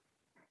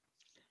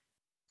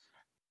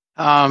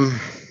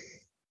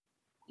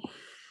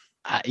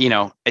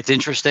 It's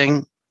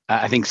interesting.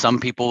 I think some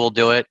people will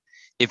do it.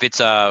 If it's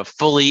a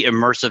fully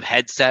immersive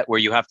headset where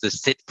you have to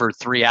sit for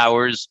 3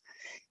 hours,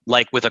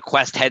 like with a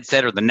Quest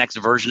headset or the next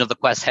version of the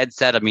Quest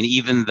headset. I mean,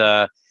 even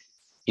the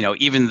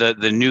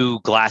new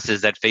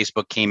glasses that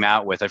Facebook came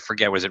out with, I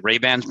forget, was it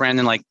Ray-Bans,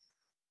 Brandon? Like,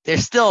 they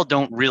still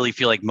don't really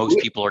feel like most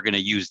people are going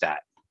to use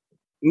that.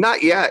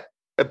 Not yet.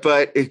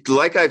 But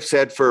like I've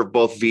said, for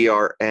both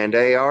VR and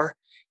AR,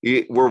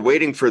 we're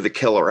waiting for the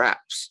killer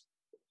apps.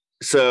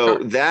 So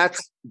sure.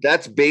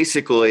 That's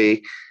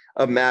basically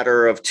a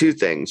matter of two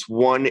things.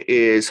 One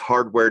is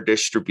hardware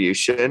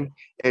distribution,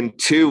 and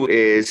two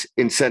is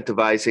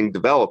incentivizing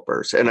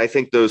developers. And I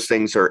think those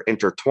things are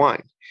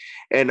intertwined.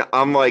 And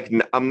I'm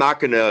not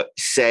going to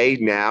say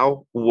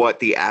now what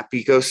the app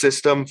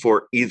ecosystem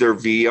for either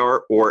VR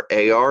or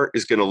AR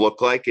is going to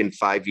look like in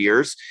 5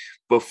 years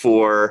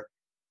before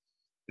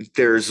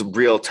there's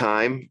real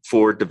time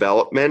for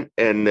development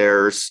and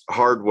there's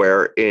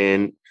hardware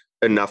in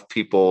enough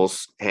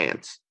people's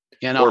hands.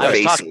 Yeah, no, I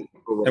was talking.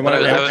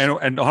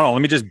 And hold on,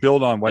 let me just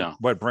build on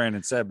what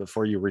Brandon said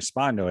before you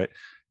respond to it.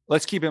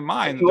 Let's keep in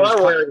mind you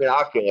are wearing an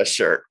Oculus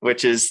shirt,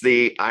 which is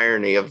the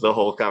irony of the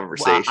whole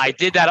conversation. Well, I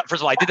did that.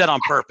 First of all, I did that on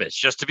purpose.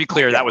 Just to be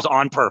clear, that was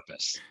on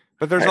purpose.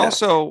 But there's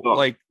also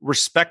like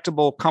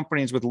respectable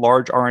companies with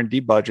large R&D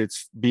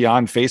budgets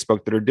beyond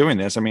Facebook that are doing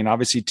this. I mean,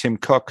 obviously, Tim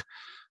Cook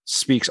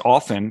speaks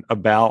often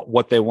about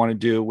what they want to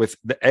do with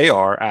the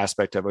AR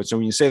aspect of it. So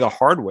when you say the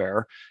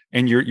hardware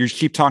and you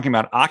keep talking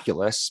about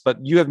Oculus,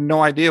 but you have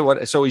no idea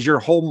what. So is your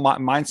whole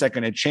mindset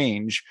going to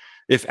change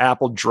if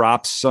Apple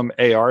drops some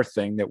AR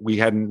thing that we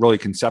hadn't really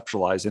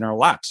conceptualized in our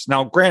laps?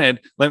 Now,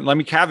 granted, let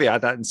me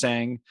caveat that in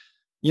saying,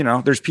 you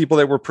know, there's people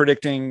that were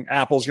predicting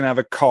Apple's going to have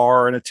a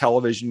car and a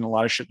television and a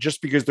lot of shit.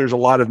 Just because there's a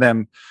lot of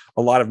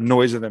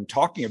noise of them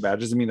talking about it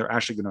doesn't mean they're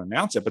actually going to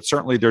announce it. But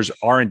certainly there's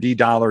R&D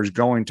dollars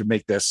going to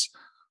make this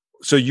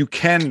so you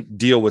can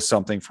deal with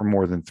something for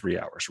more than 3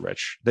 hours,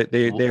 Rich.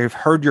 They have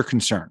heard your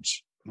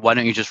concerns. Why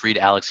don't you just read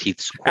Alex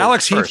Heath's quote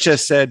Alex Heath first?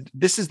 Just said,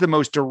 this is the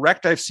most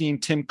direct I've seen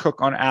Tim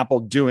Cook on Apple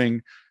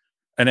doing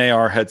an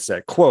AR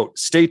headset. Quote,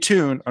 stay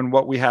tuned on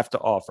what we have to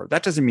offer.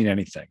 That doesn't mean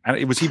anything.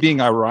 Was he being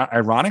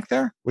ironic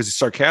there? Was he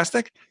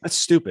sarcastic? That's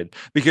stupid.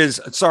 Because,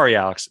 sorry,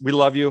 Alex, we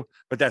love you,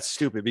 but that's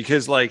stupid.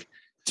 Because like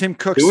Tim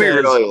Cook says, we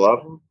really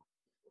love him?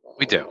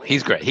 We do.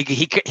 He's great. He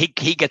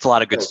gets a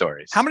lot of good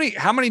stories. How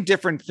many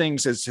different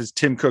things has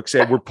Tim Cook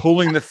said? We're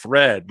pulling the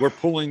thread. We're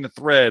pulling the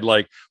thread.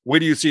 Like, where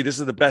do you see this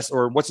is the best?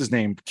 Or what's his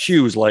name?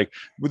 Q's like,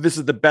 this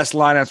is the best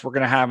lineups we're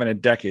going to have in a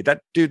decade.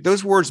 That dude,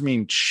 those words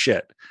mean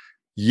shit.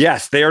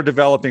 Yes, they are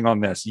developing on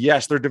this.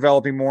 Yes, they're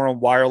developing more on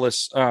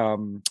wireless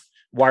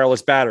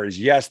batteries.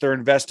 Yes, they're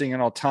investing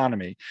in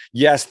autonomy.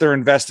 Yes, they're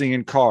investing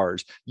in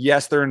cars.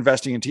 Yes, they're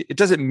investing in. It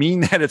doesn't mean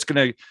that it's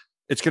going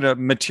to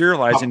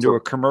materialize into a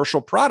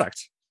commercial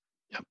product.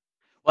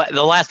 Well,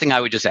 the last thing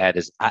I would just add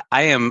is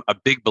I am a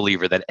big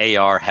believer that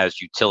AR has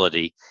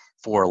utility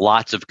for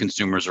lots of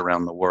consumers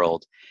around the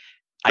world.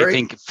 Great. I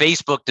think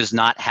Facebook does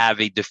not have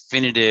a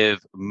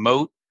definitive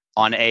moat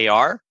on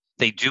AR.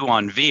 They do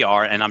on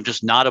VR, and I'm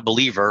just not a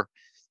believer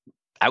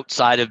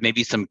outside of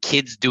maybe some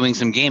kids doing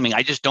some gaming.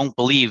 I just don't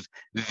believe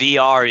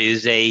VR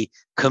is a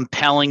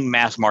compelling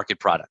mass market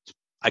product.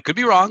 I could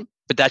be wrong,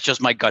 but that's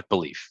just my gut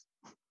belief.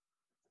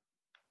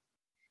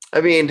 I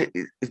mean,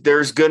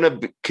 there's going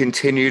to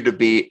continue to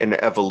be an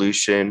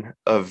evolution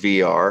of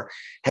VR.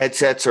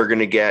 Headsets are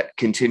going to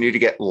continue to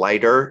get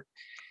lighter.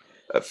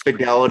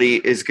 Fidelity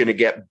is going to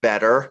get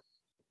better.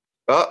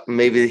 Oh,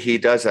 maybe he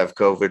does have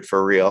COVID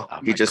for real.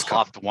 He just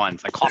coughed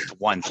once. I coughed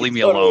once. Leave me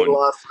alone.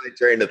 Lost my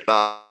train of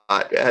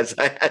thought.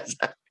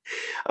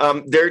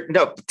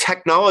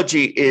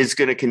 Technology is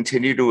going to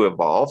continue to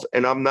evolve,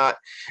 and I'm not.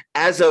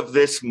 As of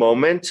this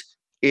moment,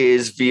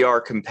 is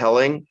VR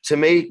compelling to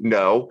me?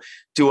 No.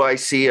 Do I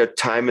see a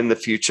time in the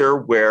future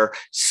where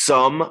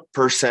some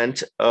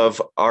percent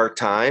of our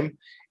time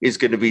is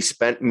going to be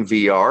spent in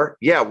VR?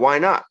 Yeah, why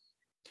not?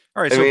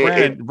 All right. So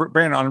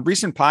Brandon, on a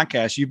recent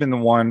podcast, you've been the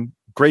one,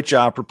 great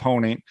job,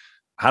 proponent.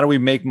 How do we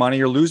make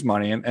money or lose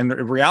money? And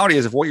the reality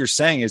is, if what you're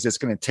saying is it's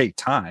going to take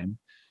time,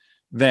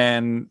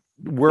 then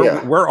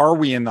where are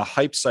we in the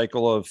hype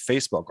cycle of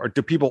Facebook? Or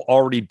do people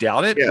already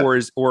doubt it? Yeah.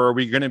 Or are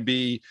we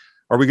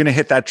going to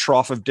hit that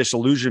trough of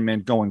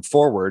disillusionment going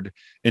forward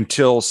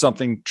until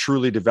something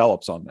truly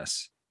develops on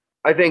this?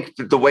 I think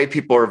the way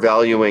people are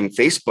valuing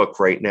Facebook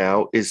right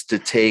now is to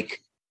take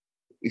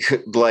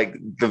like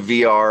the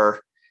VR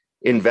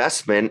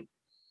investment,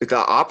 the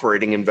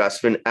operating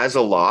investment, as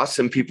a loss,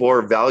 and people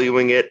are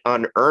valuing it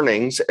on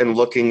earnings and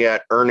looking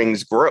at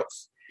earnings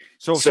growth.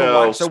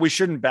 So we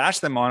shouldn't bash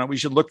them on it. We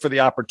should look for the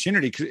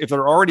opportunity, because if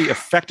they're already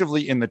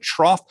effectively in the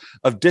trough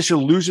of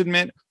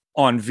disillusionment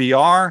on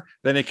VR,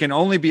 then it can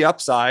only be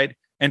upside.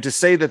 And to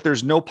say that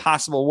there's no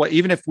possible way,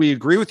 even if we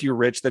agree with you,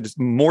 Rich, that it's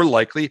more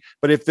likely,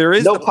 but if there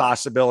is the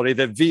possibility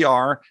that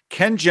VR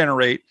can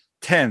generate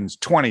tens,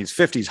 20s,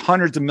 50s,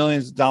 hundreds of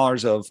millions of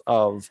dollars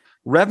of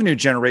revenue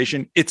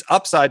generation, it's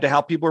upside to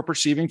how people are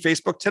perceiving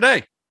Facebook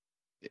today.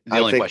 The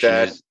only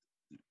question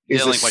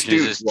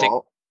is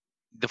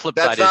the flip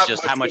side is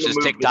just how much is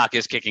TikTok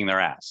is kicking their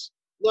ass.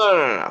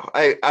 No.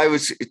 I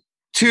was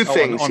two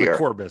things on here. The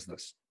core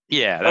business.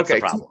 Yeah, that's the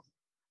problem.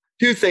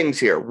 Two things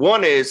here.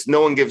 One is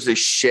no one gives a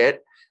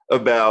shit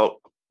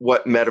about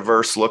what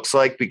Metaverse looks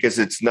like because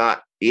it's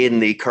not in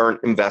the current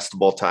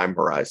investable time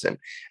horizon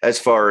as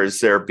far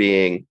as there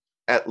being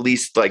at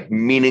least like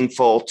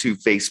meaningful to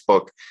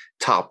Facebook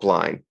top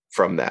line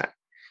from that.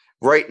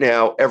 Right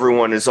now,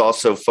 everyone is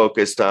also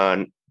focused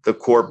on the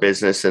core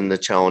business and the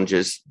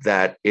challenges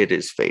that it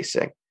is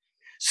facing,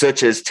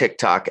 such as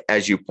TikTok,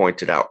 as you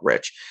pointed out,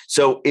 Rich.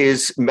 So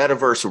is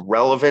Metaverse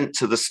relevant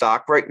to the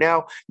stock right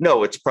now?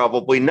 No, it's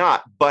probably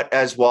not. But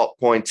as Walt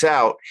points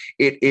out,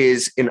 it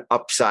is an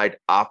upside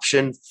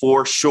option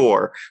for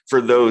sure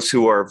for those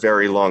who are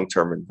very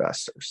long-term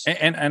investors.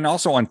 And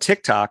also on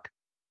TikTok,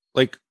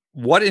 like,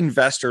 what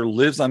investor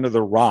lives under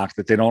the rock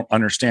that they don't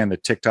understand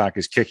that TikTok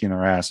is kicking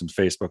their ass and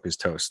Facebook is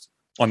toast?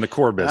 on the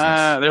core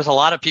business? There's a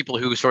lot of people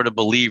who sort of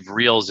believe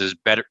Reels is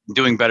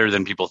doing better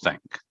than people think.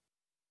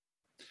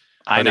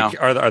 I know.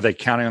 Are they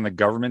counting on the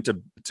government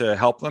to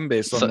help them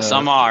based on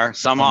some are.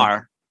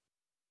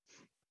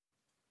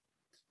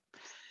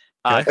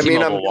 I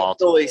mean, I'm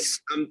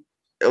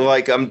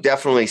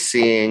definitely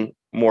seeing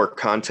more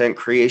content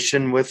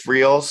creation with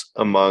Reels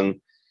among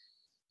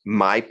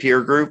my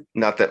peer group.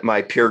 Not that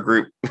my peer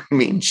group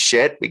means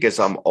shit because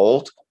I'm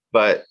old,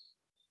 but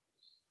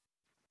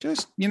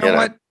just you know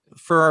what,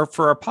 for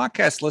our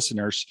podcast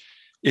listeners,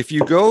 if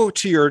you go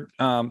to your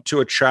to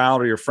a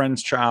child or your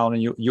friend's child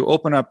and you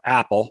open up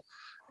Apple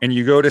and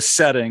you go to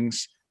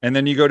settings and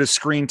then you go to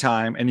screen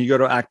time and you go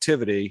to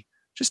activity,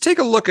 just take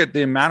a look at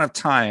the amount of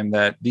time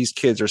that these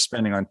kids are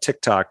spending on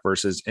TikTok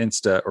versus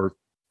Insta, or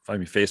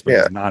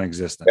Facebook is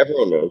non-existent.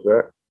 Everyone knows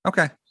that.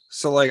 Okay.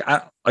 So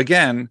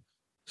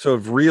so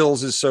if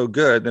Reels is so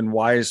good, then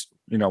why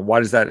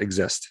does that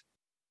exist?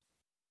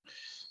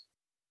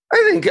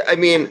 I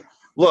mean,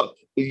 look,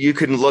 you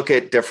can look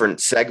at different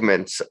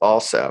segments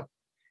also.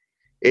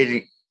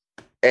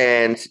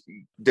 And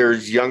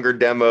there's younger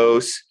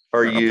demos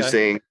are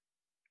using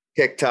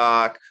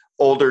TikTok,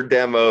 older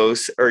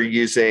demos are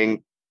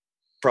using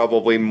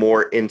probably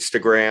more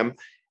Instagram.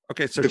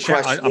 Okay, so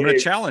I'm going to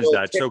challenge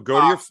that. So go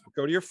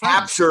to your friends.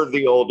 Capture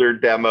the older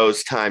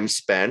demos time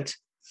spent,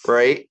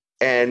 right?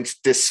 And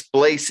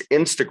displace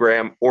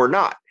Instagram or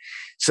not.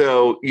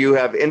 So you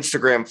have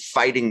Instagram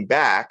fighting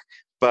back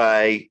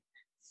by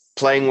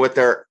playing with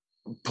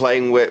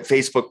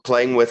Facebook,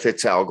 playing with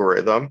its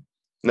algorithm,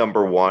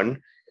 number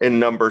one. And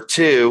number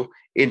two,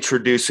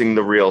 introducing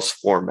the Reels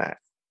format.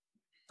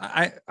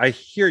 I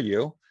hear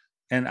you.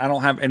 And I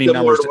don't have any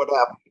numbers. What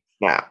happened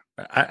now?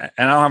 I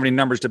don't have any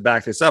numbers to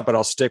back this up, but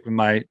I'll stick with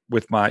my,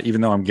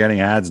 even though I'm getting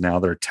ads now,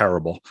 they're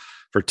terrible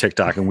for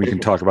TikTok. And we can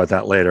talk about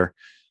that later.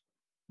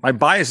 My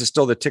bias is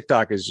still that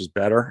TikTok is just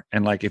better.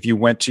 And like, if you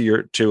went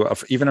to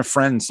even a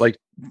friend's, like,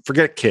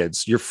 forget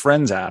kids, your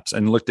friends' apps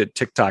and looked at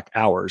TikTok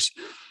hours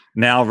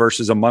now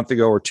versus a month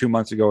ago or 2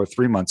 months ago or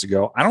 3 months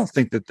ago, I don't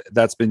think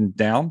that's been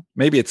down.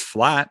 Maybe it's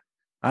flat.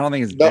 I don't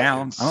think it's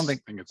down. I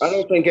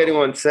don't think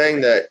anyone's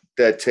saying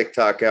that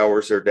TikTok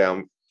hours are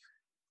down.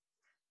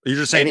 You're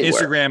just saying anywhere.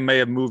 Instagram may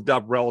have moved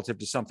up relative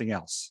to something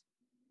else.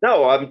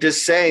 No, I'm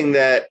just saying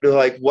that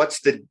what's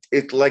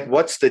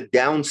the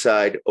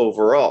downside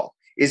overall?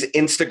 Is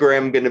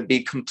Instagram going to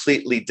be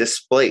completely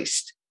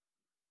displaced?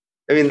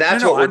 I mean,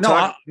 that's what we're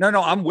talking.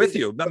 No, I'm with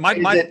you. But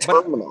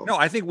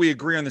I think we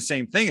agree on the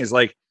same thing. Is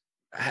like,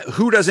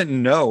 who doesn't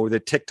know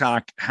that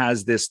TikTok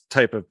has this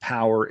type of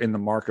power in the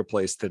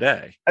marketplace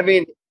today? I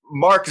mean,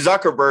 Mark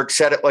Zuckerberg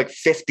said it like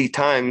 50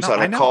 times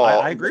on a call.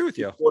 I agree with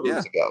you.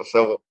 Quarters ago.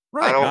 So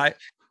right.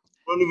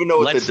 I don't even know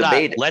what the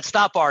debate is. Let's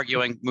stop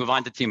arguing. Move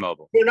on to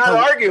T-Mobile. We're not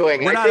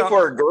arguing. I think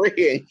we're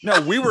agreeing.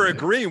 No, we were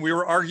agreeing. We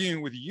were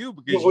arguing with you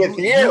because you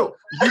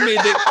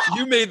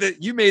made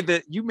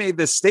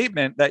the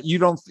statement that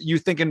you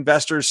think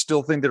investors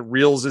still think that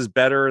Reels is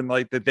better and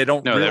like that they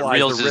don't realize that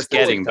Reels is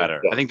getting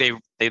better. I think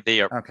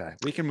they are. Okay,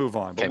 we can move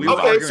on. But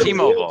so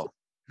T-Mobile.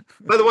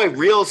 By the way,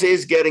 Reels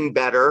is getting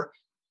better.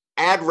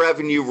 Ad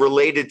revenue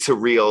related to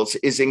Reels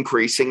is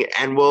increasing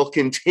and will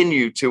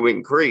continue to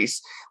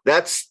increase.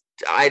 That's,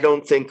 I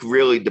don't think,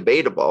 really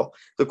debatable.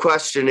 The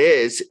question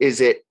is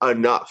it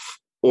enough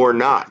or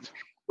not?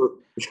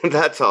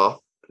 That's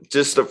all,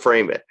 just to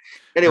frame it.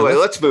 Anyway,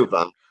 let's move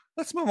on.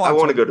 I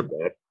want to go to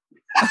bed.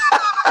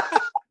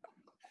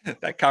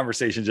 That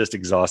conversation just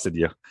exhausted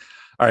you.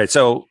 All right.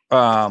 So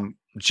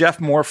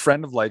Jeff Moore,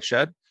 friend of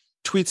Lightshed,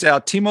 tweets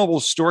out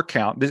T-Mobile's store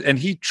count, and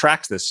he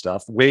tracks this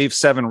stuff. Wave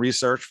 7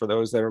 research for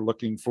those that are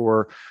looking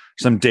for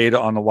some data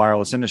on the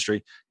wireless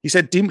industry. He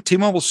said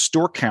T-Mobile's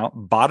store count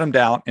bottomed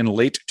out in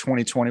late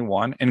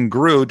 2021 and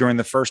grew during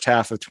the first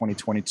half of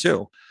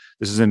 2022.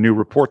 This is a new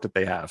report that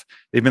they have.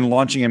 They've been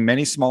launching in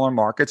many smaller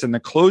markets and the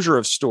closure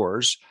of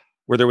stores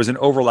where there was an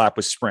overlap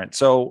with Sprint.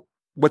 So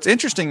what's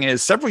interesting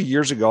is several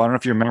years ago, I don't know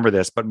if you remember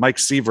this, but Mike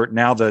Sievert,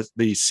 now the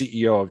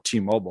CEO of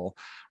T-Mobile,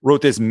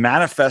 wrote this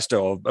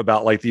manifesto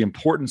about like the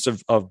importance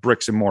of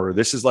bricks and mortar.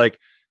 This is like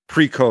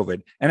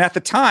pre-COVID. And at the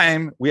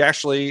time, we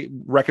actually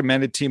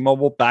recommended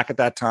T-Mobile back at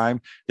that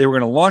time. They were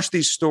going to launch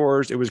these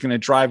stores. It was going to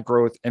drive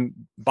growth. And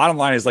bottom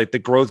line is like the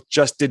growth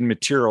just didn't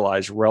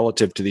materialize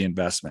relative to the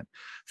investment.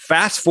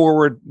 Fast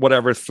forward,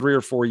 3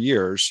 or 4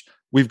 years,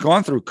 we've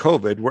gone through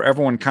COVID where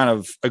everyone kind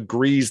of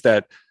agrees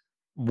that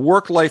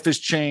work life has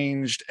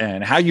changed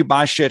and how you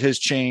buy shit has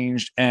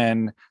changed.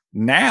 And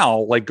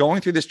now, like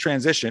going through this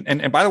transition,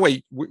 and by the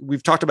way,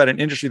 we've talked about an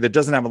industry that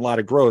doesn't have a lot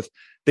of growth.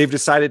 They've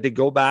decided to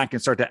go back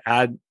and start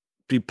to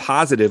be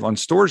positive on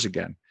stores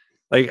again.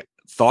 Like,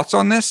 thoughts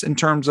on this in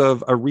terms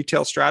of a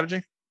retail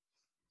strategy?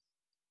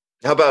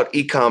 How about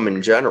e-com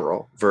in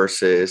general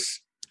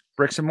versus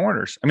bricks and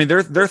mortars? I mean,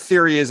 their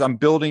theory is I'm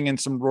building in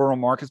some rural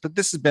markets, but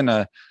this has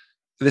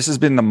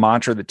been the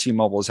mantra that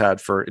T-Mobile has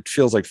had for, it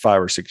feels like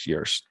 5 or 6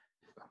 years.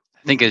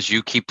 I think as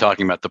you keep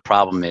talking about, the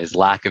problem is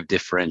lack of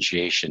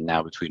differentiation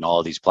now between all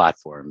of these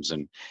platforms.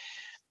 And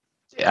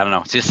I don't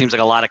know, it just seems like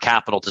a lot of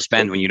capital to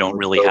spend when you don't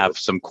really have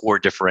some core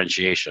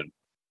differentiation.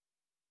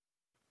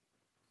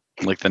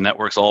 Like the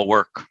networks all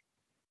work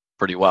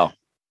pretty well.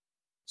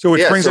 So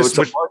it brings us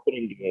it's a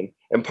marketing game,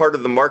 and part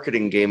of the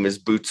marketing game is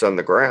boots on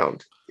the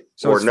ground.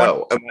 So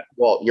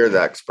well, you're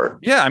the expert.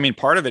 Yeah, I mean,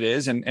 part of it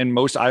is, and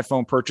most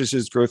iPhone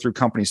purchases go through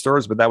company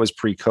stores, but that was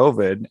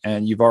pre-COVID,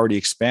 and you've already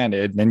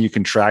expanded. Then you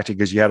contracted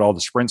because you had all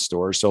the Sprint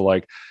stores. So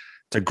like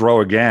to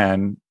grow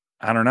again,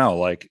 I don't know.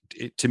 Like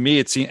to me,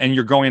 it's, and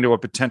you're going into a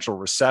potential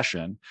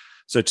recession.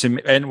 So to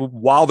me, and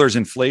while there's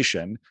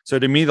inflation, so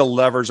to me, the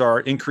levers are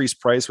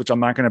increased price, which I'm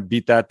not going to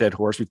beat that dead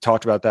horse. We've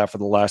talked about that for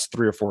the last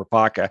 3 or 4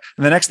 podcasts.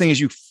 And the next thing is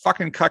you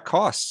fucking cut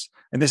costs.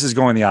 And this is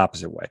going the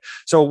opposite way.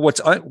 So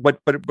but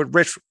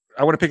Rich,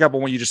 I want to pick up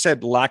on what you just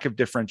said, lack of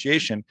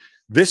differentiation.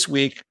 This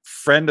week,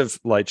 friend of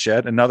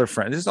Lightshed, another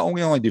friend,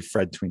 we only do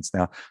Fred tweets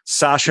now,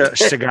 Sasha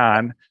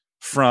Sagan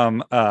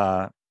from,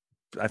 I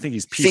think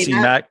he's PC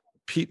Mag,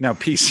 PC Mag.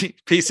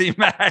 PC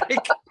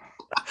Mag.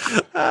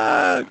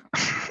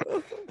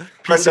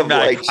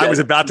 I was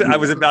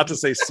about to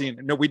say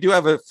CNET. No, we do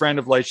have a friend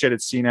of Lightshed at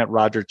CNET,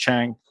 Roger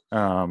Chang.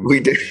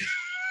 We do.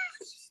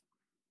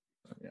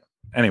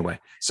 Anyway,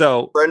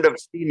 so friend of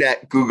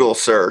CNET, Google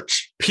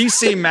search.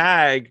 PC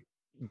Mag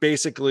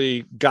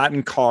basically got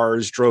in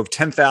cars, drove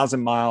 10,000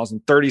 miles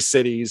in 30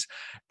 cities,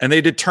 and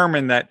they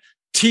determined that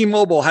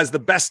T-Mobile has the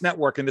best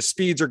network and the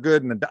speeds are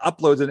good and the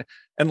uploads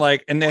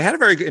and they had a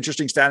very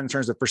interesting stat in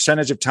terms of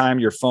percentage of time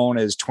your phone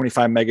is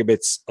 25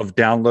 megabits of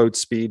download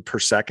speed per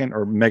second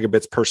or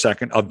megabits per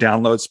second of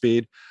download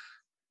speed.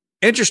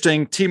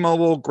 Interesting.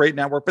 T-Mobile, great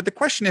network. But the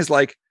question is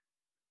like,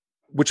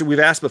 which we've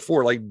asked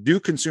before, like, do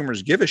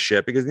consumers give a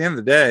shit? Because at the end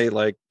of the day,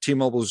 like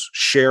T-Mobile's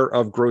share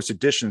of gross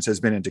additions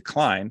has been in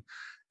decline.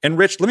 And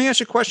Rich, let me ask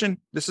you a question.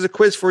 This is a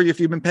quiz for you. If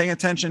you've been paying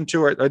attention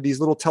to these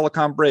little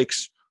telecom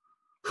breaks,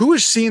 who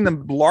has seen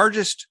the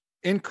largest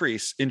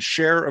increase in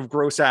share of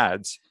gross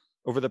ads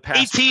over the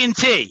past?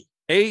 AT&T.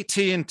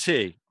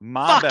 AT&T.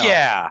 Fuck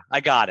yeah, I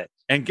got it.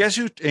 And guess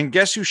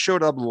who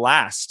showed up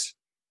last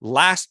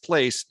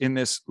place in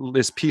this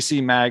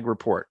PC Mag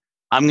report?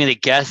 I'm going to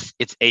guess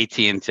it's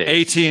AT&T.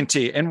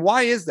 AT&T. And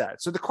why is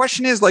that? So the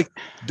question is like,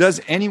 does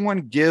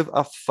anyone give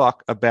a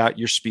fuck about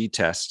your speed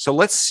test? So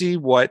let's see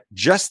what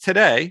just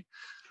today,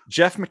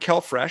 Jeff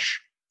McElfresh,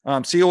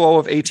 COO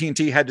of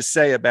AT&T, had to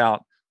say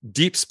about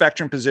deep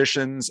spectrum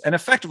positions. And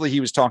effectively, he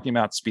was talking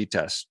about speed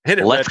tests. Hit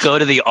it. Let's go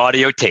to the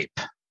audio tape.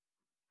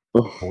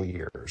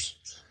 Years.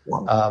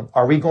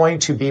 Are we going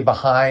to be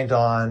behind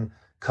on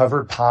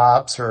covered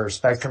pops or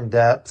spectrum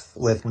depth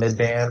with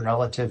midband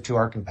relative to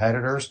our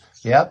competitors?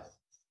 Yep.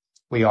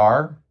 We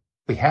are.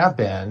 We have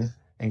been.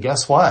 And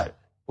guess what?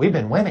 We've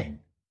been winning.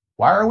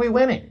 Why are we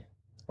winning?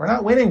 We're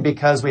not winning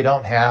because we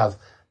don't have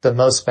the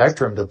most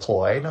spectrum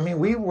deployed. I mean,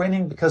 we're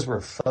winning because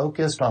we're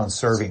focused on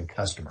serving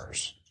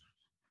customers.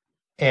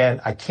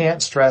 And I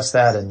can't stress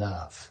that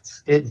enough.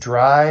 It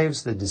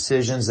drives the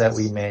decisions that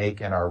we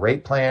make in our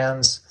rate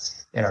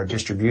plans, in our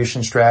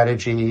distribution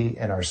strategy,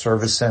 in our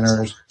service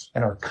centers,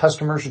 and our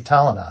customers are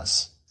telling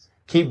us,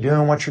 keep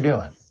doing what you're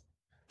doing.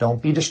 Don't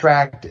be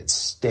distracted.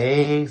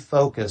 Stay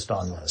focused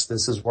on this.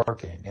 This is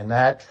working. And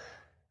that,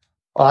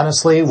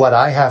 honestly, what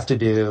I have to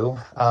do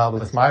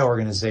with my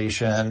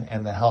organization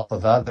and the help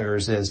of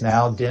others is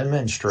now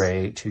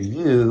demonstrate to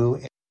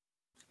you.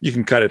 You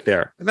can cut it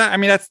there. I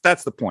mean,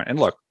 that's the point. And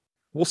look,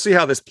 we'll see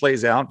how this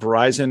plays out.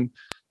 Verizon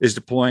is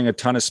deploying a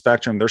ton of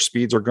spectrum. Their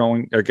speeds are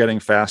getting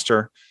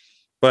faster.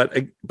 But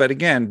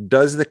again,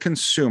 does the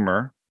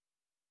consumer,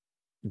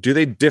 do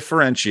they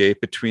differentiate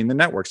between the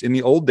networks? In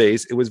the old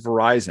days, it was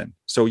Verizon.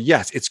 So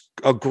yes, it's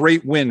a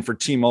great win for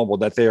T-Mobile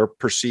that they are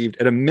perceived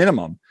at a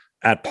minimum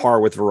at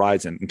par with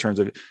Verizon in terms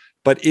of,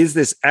 but is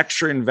this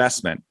extra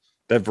investment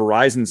that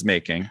Verizon's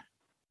making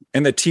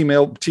and that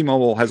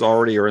T-Mobile has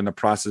already or in the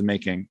process of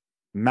making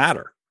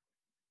matter?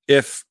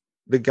 If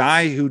the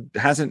guy who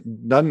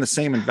hasn't done the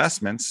same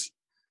investments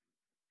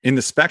in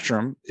the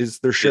spectrum is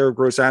their share of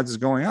gross ads is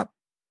going up.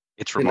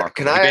 It's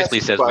remarkable. He basically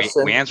says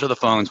we answer the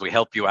phones, we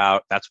help you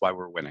out. That's why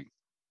we're winning.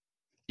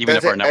 Even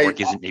if our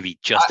network isn't maybe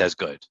just as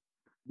good.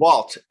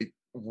 Walt,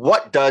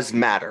 what does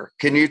matter?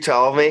 Can you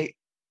tell me?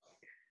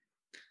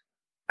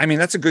 I mean,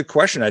 that's a good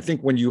question. I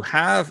think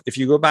if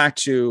you go back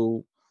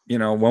to,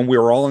 when we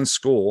were all in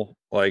school,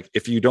 like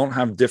if you don't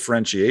have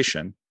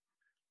differentiation,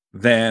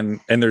 then,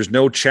 and there's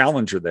no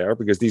challenger there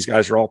because these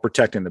guys are all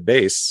protecting the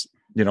base,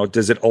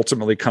 does it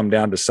ultimately come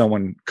down to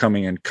someone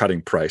coming and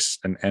cutting price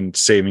and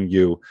saving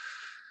you?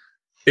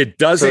 It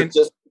doesn't.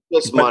 So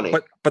just money.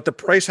 But the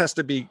price has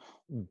to be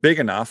big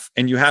enough,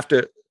 and you have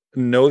to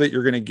know that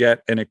you're going to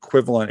get an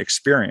equivalent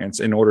experience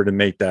in order to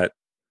make that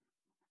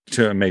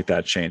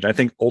change. I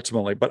think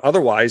ultimately, but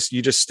otherwise,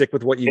 you just stick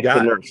with what you got.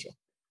 Inertia.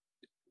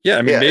 Yeah,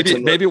 I mean,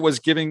 maybe it was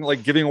giving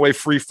away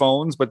free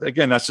phones, but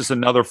again, that's just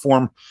another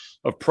form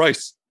of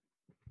price,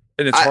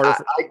 and it's harder.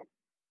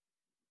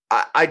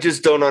 I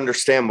just don't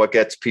understand what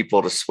gets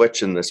people to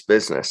switch in this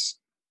business.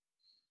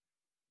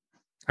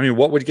 I mean,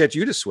 what would get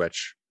you to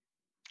switch?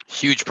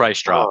 Huge price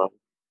drop.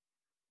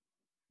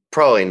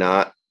 Probably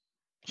not.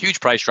 Huge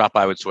price drop.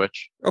 I would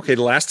switch. Okay.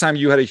 The last time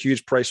you had a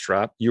huge price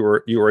drop, you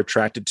were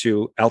attracted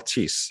to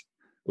Altice,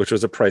 which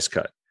was a price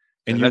cut.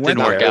 And that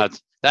didn't work out.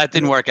 That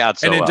didn't work out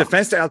so well. And in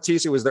defense to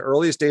Altice, it was the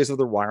earliest days of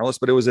the wireless,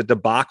 but it was a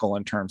debacle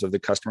in terms of the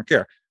customer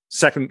care.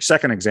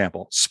 Second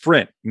example,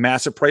 Sprint,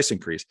 massive price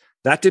increase.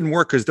 That didn't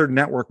work because their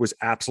network was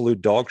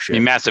absolute dog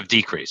shit. Massive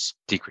decrease,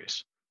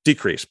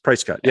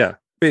 price cut. Yeah.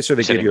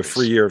 Basically, they gave you a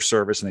free year of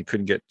service and they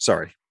couldn't get,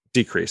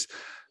 decrease.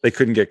 They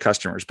couldn't get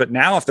customers. But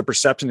now if the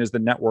perception is the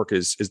network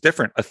is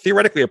different,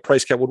 theoretically a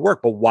price cut would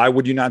work. But why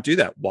would you not do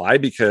that? Why?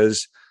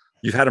 Because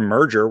you've had a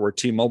merger where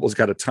T-Mobile's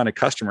got a ton of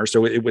customers,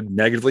 so it would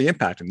negatively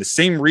impact them. The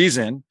same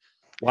reason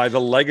why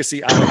the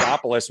legacy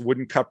oligopolists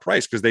wouldn't cut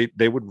price, because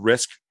they would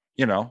risk,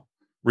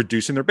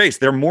 reducing their base.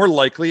 They're more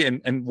likely,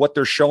 and what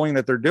they're showing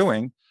that they're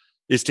doing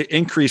is to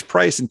increase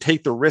price and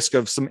take the risk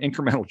of some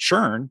incremental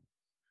churn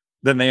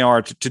than they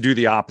are to do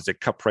the opposite,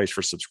 cut price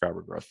for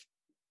subscriber growth.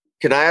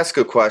 Can I ask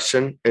a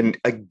question? And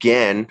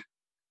again,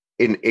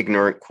 an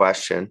ignorant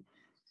question.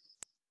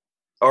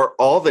 Are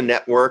all the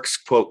networks,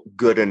 quote,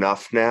 good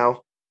enough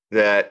now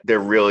that there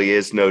really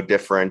is no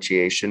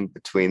differentiation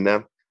between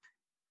them?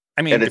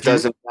 I mean, and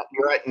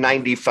you're at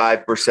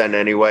 95%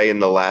 anyway,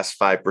 and the last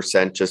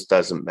 5% just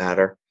doesn't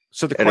matter.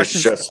 So the question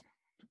is just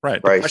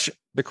right.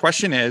 The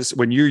question is,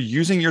 when you're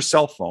using your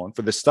cell phone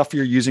for the stuff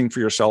you're using for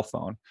your cell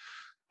phone,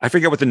 I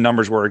forget what the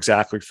numbers were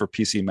exactly for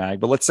PC Mag,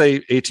 but let's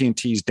say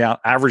AT&T's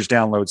average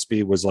download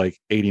speed was like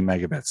 80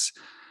 megabits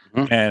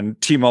and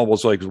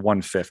T-Mobile's like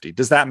 150.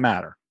 Does that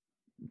matter?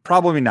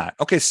 Probably not.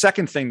 Okay.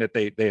 Second thing that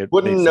they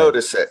wouldn't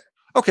notice it.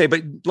 Okay.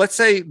 But let's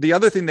say the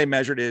other thing they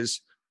measured is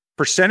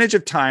percentage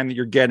of time that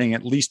you're getting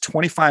at least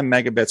 25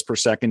 megabits per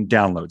second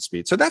download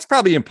speed. So that's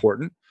probably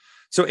important.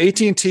 So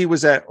AT&T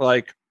was at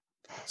like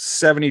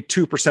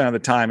 72% of the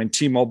time and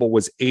T-Mobile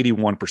was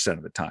 81%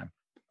 of the time.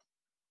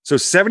 So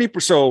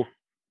 70%. So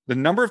the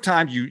number of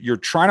times you're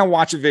trying to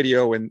watch a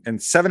video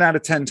and 7 out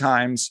of 10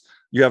 times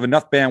you have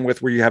enough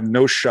bandwidth where you have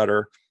no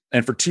shutter.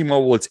 And for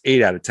T-Mobile, it's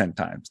 8 out of 10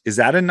 times. Is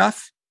that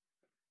enough?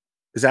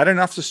 Is that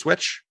enough to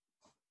switch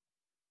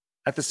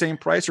at the same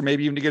price, or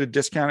maybe even to get a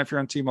discount if you're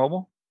on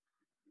T-Mobile?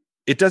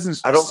 It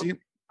doesn't.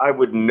 I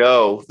would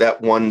know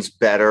that one's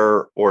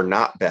better or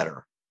not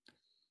better.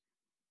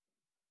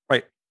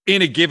 Right.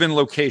 In a given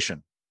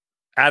location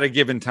at a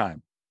given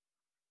time.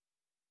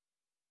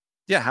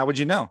 Yeah. How would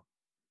you know?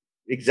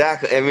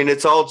 Exactly. I mean,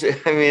 it's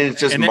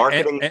just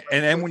marketing.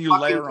 And then when you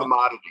layer on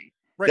commodity,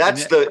 right,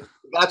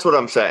 that's what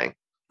I'm saying.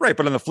 Right.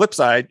 But on the flip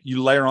side,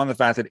 you layer on the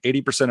fact that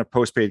 80% of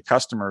postpaid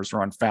customers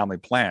are on family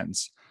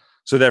plans.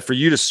 So that for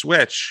you to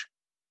switch,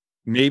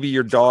 maybe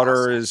your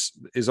daughter is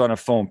on a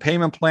phone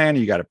payment plan.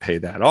 You got to pay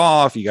that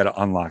off. You got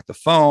to unlock the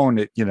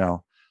phone.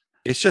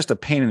 It's just a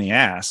pain in the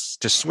ass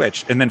to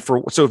switch. And then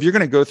so if you're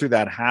going to go through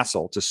that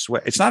hassle to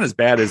switch, it's not as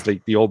bad as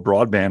the old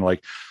broadband,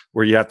 like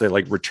where you have to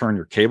like return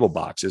your cable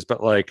boxes,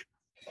 but like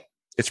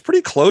it's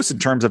pretty close in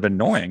terms of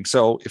annoying.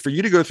 So for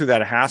you to go through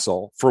that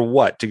hassle for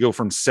what? To go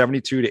from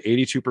 72 to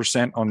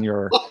 82% on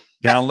your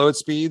download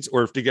speeds,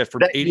 or to get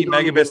from 80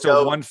 megabits to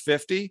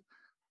 150?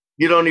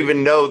 You don't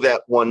even know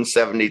that one's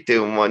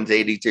 72 and one's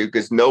 82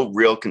 because no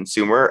real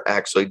consumer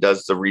actually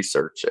does the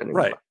research anymore.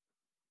 Right.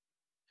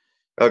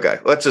 Okay,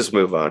 let's just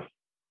move on.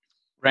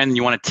 Brandon,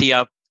 you want to tee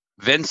up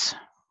Vince?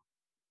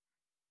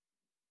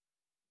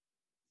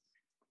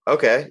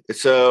 Okay,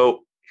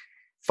 so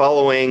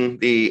following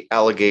the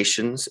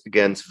allegations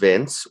against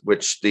Vince,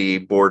 which the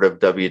board of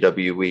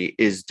WWE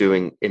is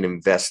doing an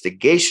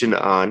investigation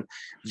on,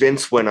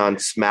 Vince went on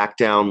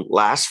SmackDown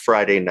last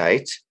Friday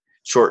night,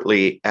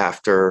 shortly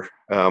after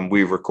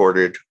we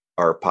recorded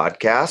our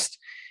podcast.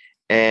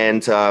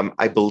 And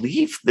I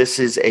believe this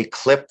is a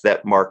clip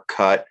that Mark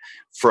cut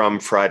from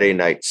Friday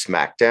Night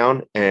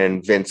SmackDown,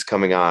 and Vince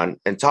coming on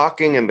and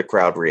talking and the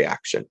crowd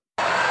reaction.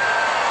 It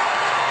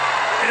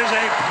is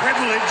a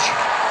privilege,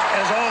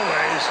 as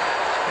always,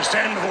 to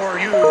stand before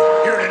you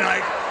here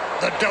tonight,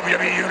 the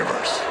WWE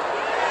Universe.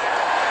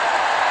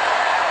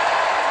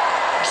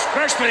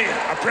 Especially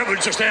a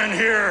privilege to stand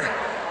here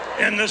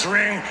in this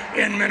ring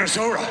in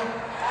Minnesota.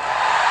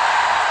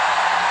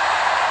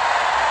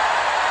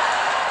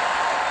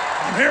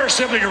 I'm here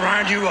simply to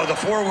remind you of the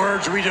 4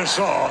 words we just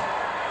saw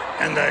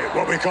and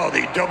what we call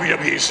the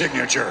WWE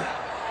signature.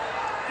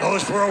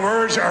 Those 4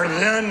 words are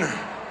then,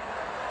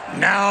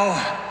 now,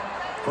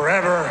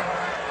 forever,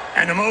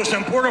 and the most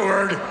important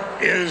word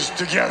is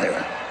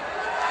together.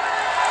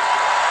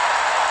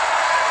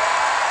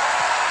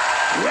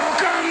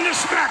 Welcome to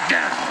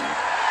SmackDown.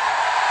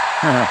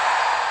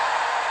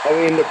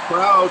 The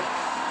crowd,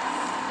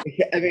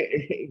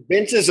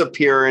 Vince's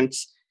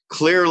appearance,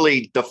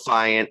 clearly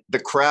defiant, the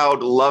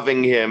crowd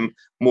loving him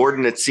more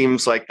than it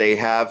seems like they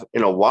have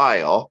in a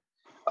while,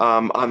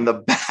 on the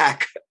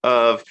back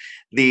of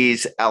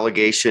these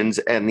allegations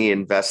and the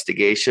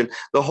investigation.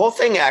 The whole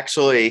thing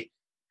actually,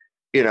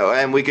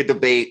 and we could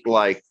debate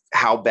like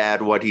how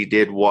bad what he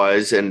did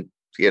was, and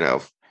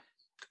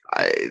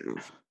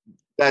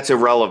that's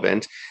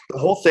irrelevant. The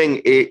whole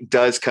thing, it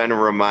does kind of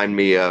remind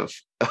me of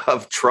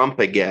Trump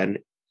again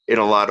in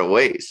a lot of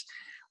ways,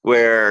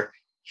 where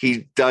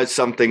he does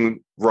something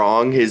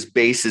wrong, his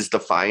base is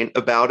defiant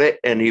about it,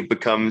 and he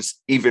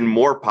becomes even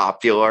more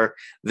popular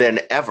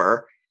than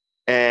ever.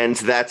 And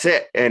that's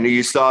it. And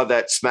you saw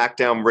that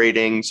SmackDown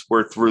ratings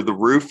were through the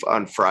roof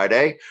on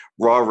Friday.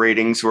 Raw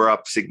ratings were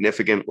up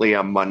significantly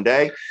on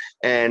Monday.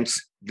 And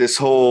this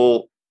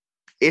whole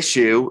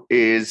issue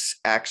is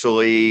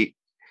actually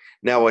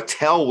now a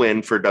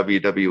tailwind for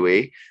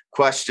WWE.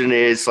 Question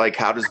is, like,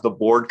 how does the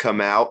board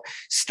come out?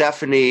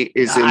 Stephanie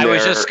is in there. I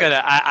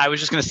was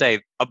just gonna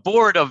say a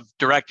board of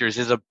directors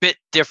is a bit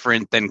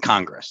different than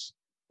Congress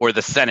or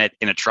the Senate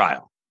in a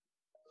trial.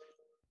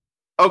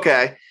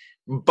 Okay.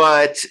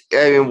 But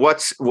I mean,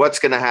 what's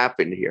going to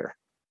happen here?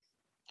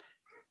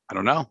 I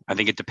don't know. I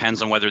think it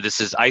depends on whether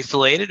this is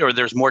isolated or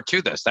there's more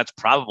to this. That's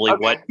probably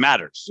what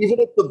matters. Even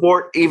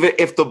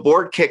if the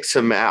board kicks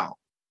him out,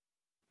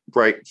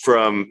 right,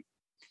 from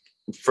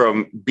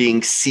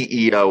being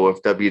CEO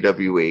of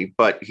WWE,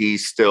 but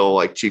he's still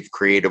like chief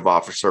creative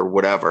officer,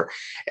 whatever,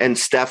 and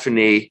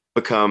Stephanie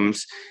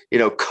becomes,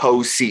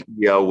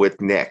 co-CEO with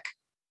Nick,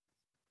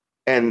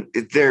 and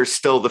there's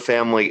still the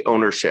family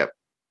ownership.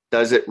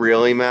 Does it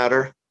really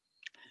matter?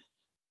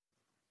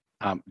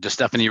 Does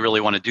Stephanie really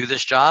want to do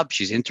this job?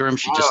 She's interim.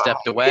 She just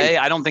stepped away.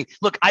 I don't think.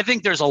 Look, I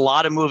think there's a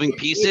lot of moving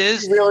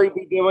pieces. Would she really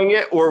be doing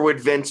it, or would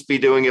Vince be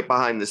doing it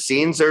behind the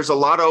scenes? There's a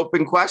lot of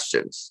open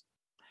questions.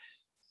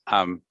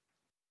 To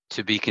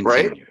be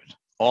continued. Right?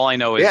 All I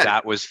know is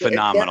that was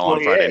phenomenal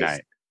on Friday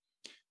night.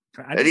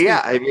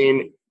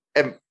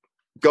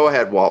 Go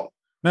ahead, Walt.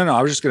 No,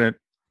 I was just going to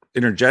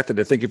interject that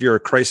I think if you're a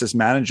crisis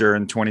manager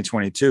in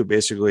 2022,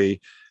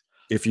 basically,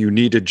 if you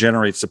need to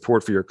generate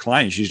support for your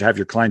clients, you should have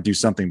your client do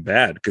something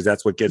bad because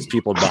that's what gets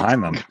people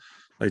behind them.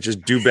 Like,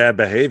 just do bad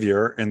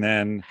behavior, and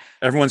then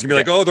everyone's gonna be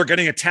like, "Oh, they're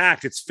getting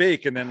attacked. It's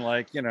fake." And then,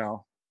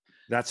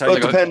 that's how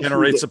you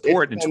generate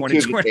support in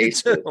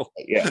 2022.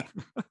 Yeah,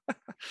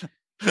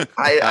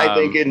 I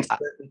think in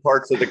certain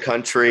parts of the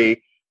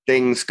country,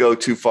 things go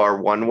too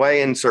far one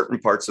way. In certain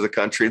parts of the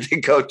country, they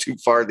go too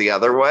far the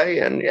other way,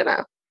 and it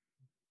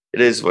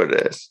is what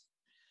it is.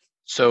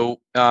 So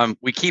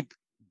we keep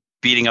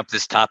beating up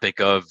this topic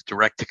of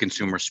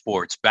direct-to-consumer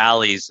sports.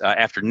 Bally's,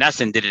 after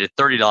Nesson did it at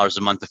 $30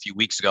 a month a few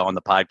weeks ago on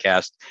the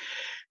podcast,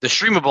 The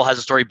Streamable has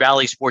a story.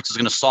 Bally Sports is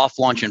going to soft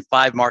launch in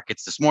 5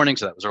 markets this morning,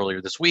 so that was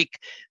earlier this week.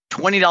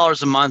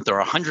 $20 a month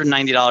or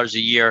 $190 a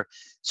year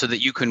so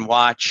that you can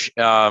watch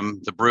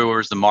the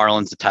Brewers, the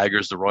Marlins, the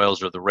Tigers, the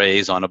Royals, or the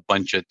Rays on a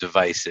bunch of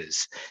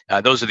devices.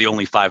 Those are the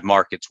only 5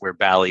 markets where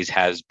Bally's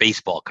has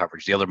baseball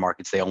coverage. The other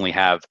markets, they only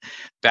have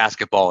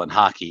basketball and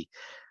hockey.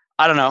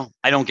 I don't know.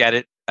 I don't get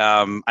it.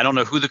 I don't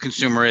know who the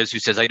consumer is who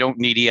says, I don't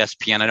need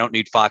ESPN, I don't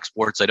need Fox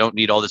Sports, I don't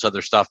need all this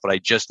other stuff, but I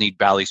just need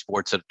Bally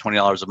Sports at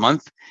 $20 a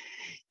month.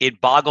 It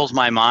boggles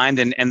my mind.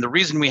 And the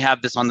reason we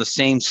have this on the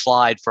same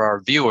slide for our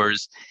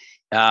viewers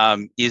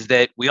is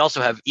that we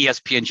also have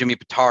ESPN. Jimmy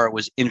Pitaro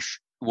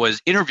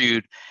was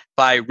interviewed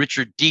by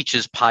Richard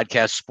Deitch's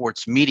podcast,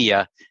 Sports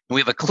Media. And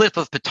we have a clip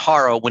of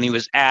Pitaro when he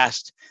was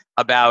asked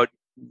about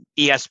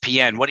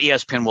ESPN, what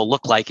ESPN will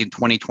look like in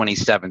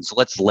 2027. So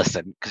let's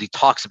listen, because he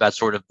talks about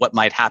sort of what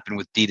might happen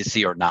with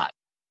D2C or not.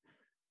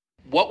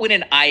 What would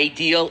an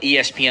ideal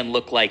ESPN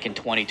look like in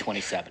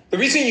 2027? The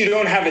reason you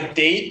don't have a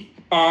date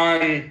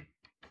on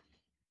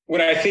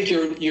what I think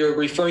you're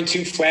referring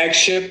to,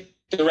 flagship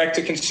direct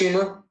to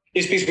consumer,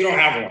 is because we don't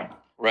have one.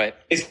 Right.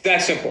 It's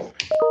that simple.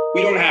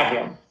 We don't have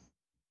one.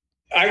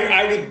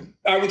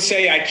 I would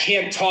say I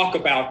can't talk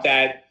about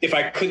that if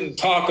I couldn't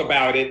talk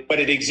about it, but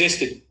it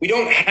existed. We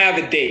don't have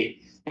a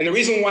date. And the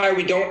reason why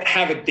we don't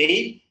have a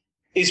date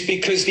is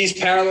because these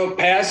parallel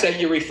paths that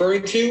you're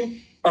referring to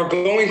are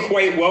going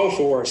quite well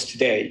for us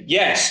today.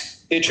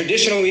 Yes, the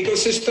traditional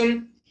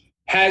ecosystem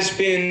has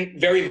been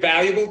very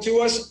valuable to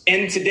us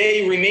and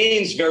today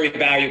remains very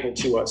valuable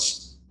to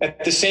us.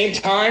 At the same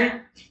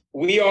time,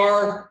 we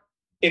are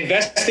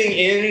investing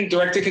in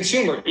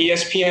direct-to-consumer,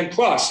 ESPN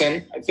Plus.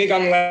 And I think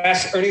on the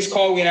last earnings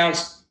call, we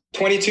announced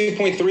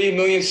 22.3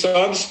 million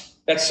subs.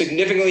 That's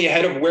significantly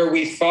ahead of where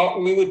we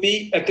thought we would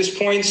be at this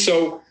point.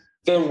 So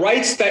the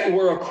rights that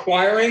we're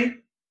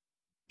acquiring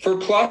for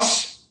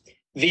Plus,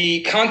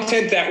 the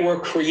content that we're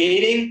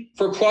creating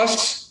for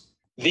Plus,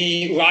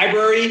 the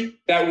library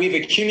that we've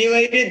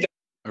accumulated.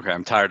 Okay,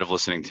 I'm tired of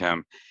listening to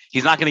him.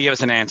 He's not going to give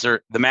us an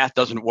answer. The math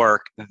doesn't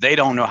work. They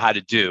don't know how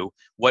to do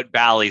what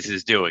Bally's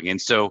is doing. And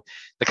so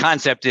the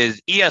concept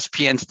is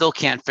ESPN still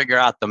can't figure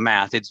out the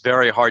math. It's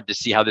very hard to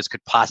see how this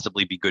could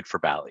possibly be good for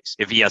Bally's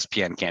if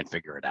ESPN can't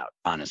figure it out,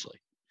 honestly.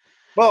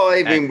 Well,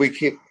 I mean, we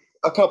keep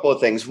a couple of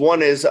things.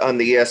 One is on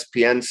the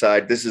ESPN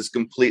side, this is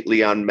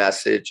completely on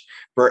message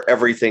for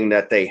everything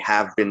that they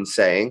have been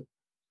saying,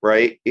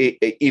 right?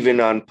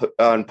 Even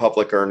on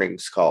public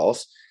earnings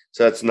calls.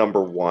 So that's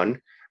number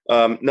one.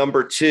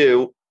 Number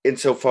two,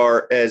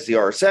 insofar as the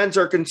RSNs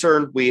are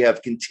concerned, we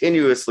have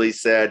continuously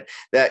said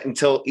that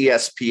until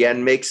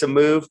ESPN makes a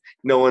move,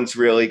 no one's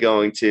really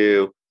going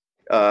to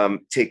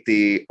take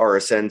the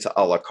RSNs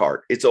a la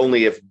carte. It's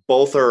only if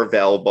both are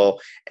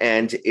available,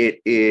 and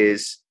it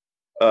is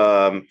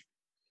a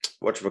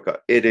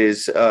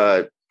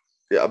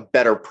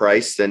better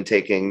price than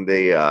taking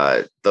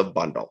the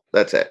bundle.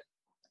 That's it.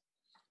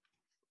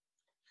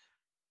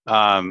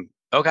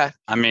 Okay.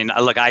 I mean,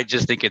 look, I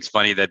just think it's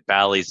funny that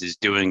Bally's is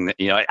doing that.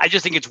 I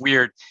just think it's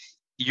weird.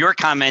 Your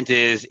comment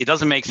is it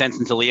doesn't make sense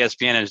until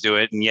ESPN is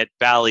doing it, and yet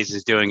Bally's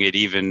is doing it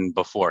even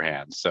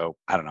beforehand. So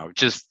I don't know.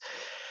 Just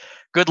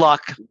good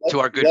luck to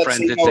our good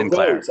friends at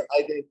Sinclair.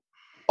 I think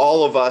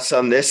all of us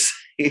on this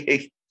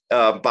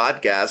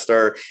podcast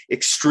are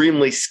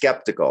extremely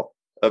skeptical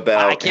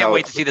about. I can't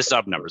wait to see the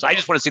sub numbers. I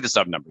just want to see the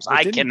sub numbers.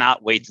 I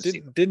cannot wait to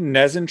see them. Didn't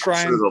Nezen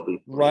try and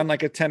run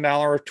like a $10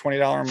 or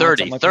 $20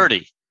 $30?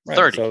 Right.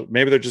 30. So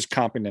maybe they're just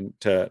comping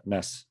into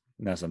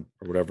Nezen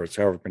or whatever it's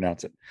however you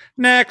pronounce it.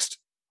 Next.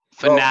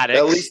 Fanatics.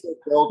 Well, at least they're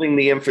building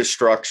the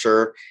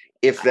infrastructure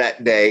if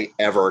that day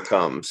ever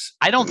comes.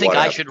 I don't think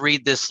I should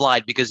read this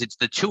slide because it's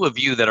the two of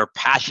you that are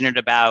passionate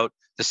about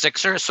the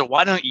Sixers. So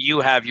why don't you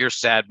have your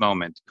sad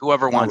moment?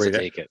 Whoever wants to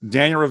take it.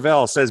 Daniel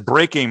Ravel says,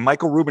 breaking,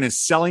 Michael Rubin is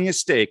selling his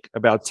stake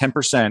about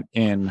 10%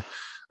 in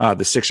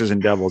the Sixers and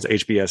Devils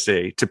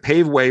HBSA to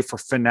pave way for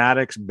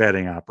Fanatics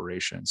betting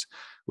operations.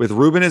 With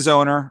Rubin as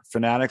owner,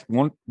 Fanatics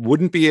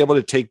wouldn't be able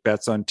to take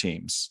bets on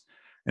teams.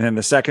 And then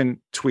the second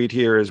tweet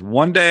here is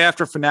one day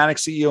after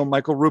Fanatics CEO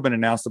Michael Rubin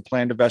announced the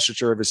planned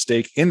divestiture of his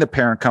stake in the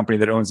parent company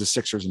that owns the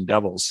Sixers and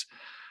Devils.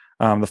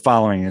 The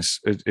following is,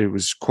 it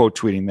was quote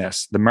tweeting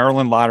this. The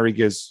Maryland lottery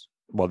gives,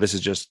 well, this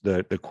is just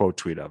the quote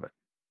tweet of it.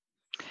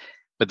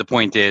 But the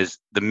point is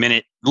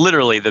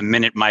literally the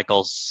minute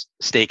Michael's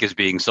stake is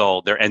being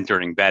sold, they're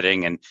entering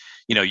betting. And,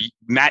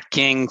 Matt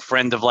King,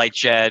 friend of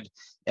Lightshed,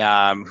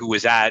 who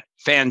was at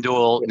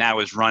FanDuel, now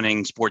is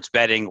running sports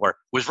betting or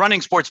was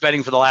running sports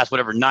betting for the last,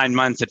 9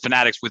 months at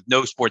Fanatics with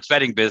no sports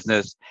betting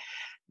business.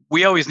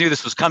 We always knew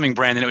this was coming,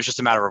 Brandon. It was just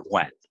a matter of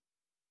when.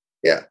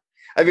 Yeah.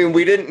 I mean,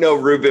 we didn't know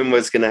Rubin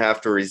was going to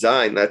have to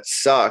resign. That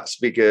sucks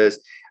because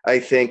I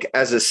think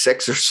as a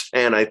Sixers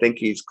fan, I think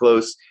he's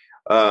close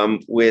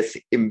with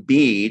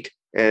Embiid.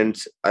 And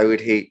I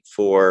would hate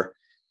for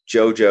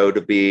JoJo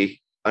to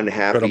be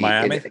unhappy. Go to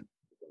Miami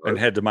and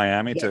head to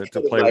Miami to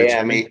play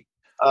Miami.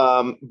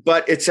 with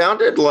But it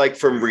sounded like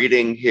from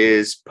reading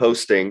his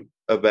posting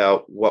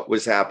about what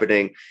was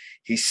happening,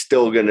 he's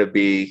still going to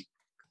be,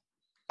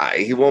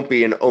 he won't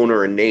be an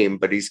owner in name,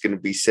 but he's going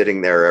to be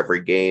sitting there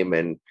every game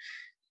and,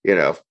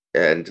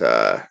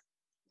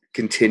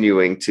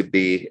 continuing to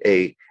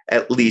be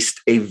at least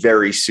a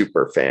very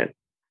super fan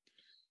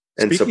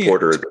and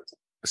supporter.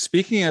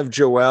 Speaking of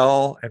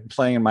Joel and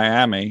playing in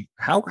Miami,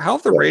 how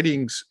have the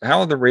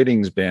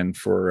ratings been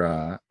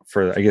for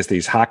I guess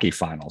these hockey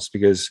finals?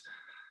 Because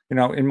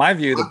in my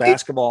view, the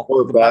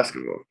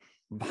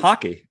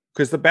hockey,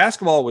 because the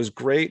basketball was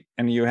great.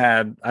 And you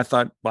had, I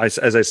thought,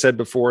 as I said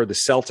before, the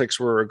Celtics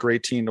were a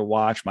great team to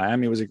watch.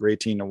 Miami was a great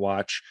team to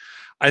watch.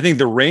 I think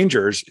the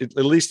Rangers, at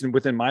least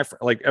within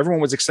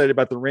everyone was excited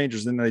about the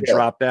Rangers, and then they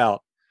dropped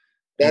out.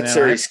 That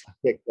series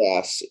kicked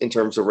ass in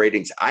terms of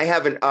ratings.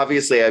 I've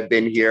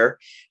been here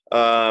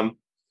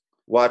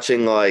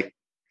watching like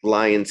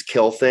Lions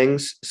kill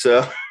things.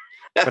 So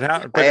But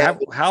how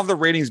have the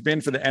ratings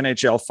been for the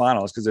NHL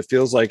finals? Because it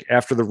feels like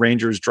after the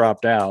Rangers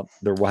dropped out,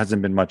 there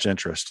hasn't been much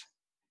interest.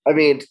 I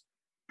mean,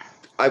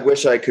 I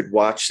wish I could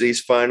watch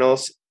these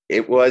finals.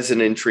 It was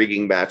an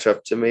intriguing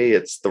matchup to me.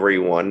 It's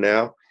 3-1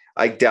 now.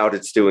 I doubt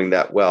it's doing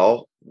that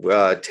well.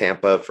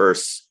 Tampa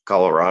versus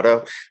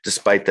Colorado,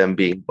 despite them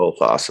being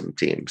both awesome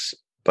teams.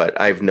 But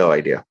I have no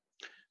idea.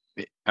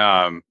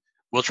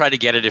 We'll try to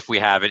get it if we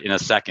have it in a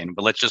second.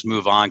 But let's just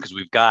move on because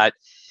we've got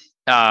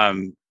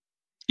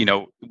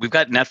we've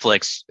got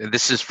Netflix.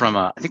 This is from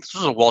I think this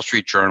was a Wall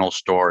Street Journal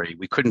story.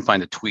 We couldn't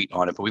find a tweet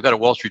on it, but we've got a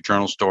Wall Street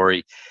Journal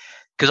story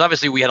because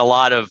obviously we had a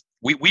lot of,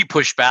 we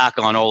pushed back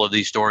on all of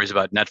these stories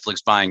about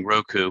Netflix buying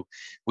Roku.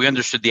 We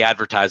understood the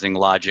advertising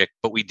logic,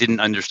 but we didn't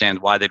understand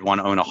why they'd want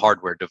to own a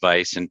hardware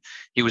device. And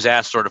he was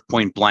asked sort of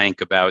point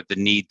blank about the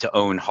need to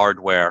own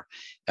hardware.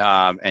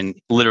 And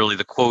literally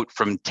the quote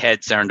from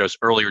Ted Sarandos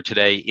earlier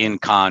today in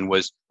Cannes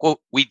was, quote,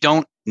 "We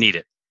don't need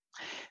it."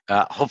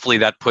 Hopefully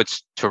that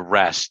puts to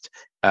rest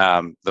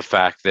the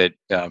fact that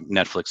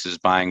Netflix is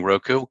buying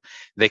Roku.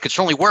 They could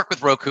certainly work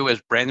with Roku,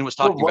 as Brandon was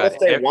talking about. What if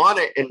they want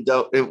it and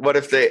don't? What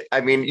if they? I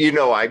mean,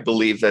 I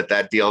believe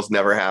that deal's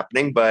never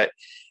happening. But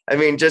I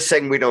mean, just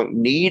saying we don't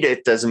need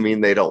it doesn't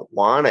mean they don't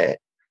want it.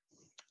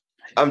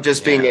 I'm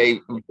just being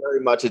very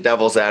much a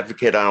devil's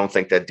advocate. I don't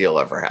think that deal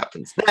ever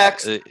happens.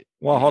 Next.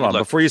 Well, hold on.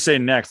 Before you say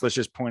next, let's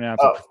just point out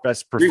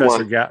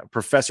that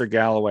Professor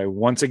Galloway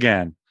once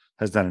again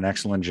has done an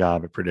excellent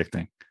job at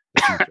predicting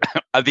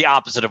the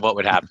opposite of what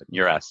would happen.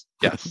 Yes.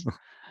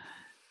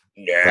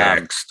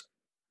 Next.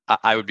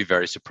 I would be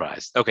very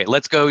surprised. Okay,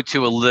 let's go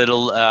to a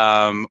little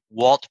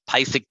Walt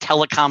Piecyk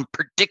telecom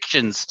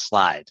predictions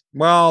slide.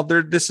 Well,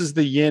 this is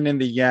the yin and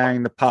the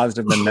yang, the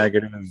positive and the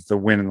negative, the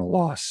win and the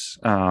loss.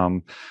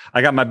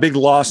 I got my big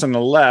loss on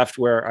the left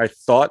where I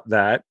thought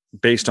that,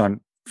 based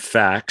on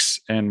facts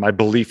and my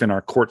belief in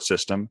our court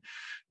system,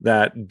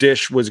 that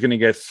Dish was going to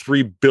get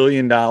 $3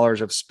 billion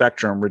of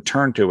spectrum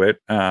returned to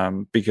it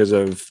because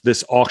of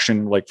this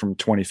auction like from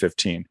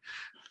 2015.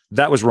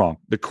 That was wrong.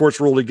 The courts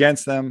ruled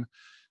against them.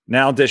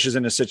 Now Dish is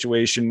in a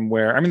situation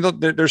where, I mean,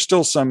 there's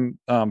still some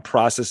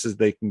processes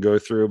they can go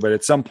through, but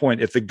at some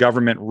point, if the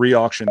government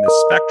re-auction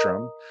this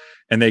spectrum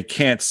and they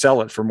can't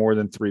sell it for more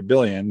than $3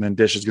 billion, then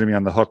Dish is going to be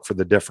on the hook for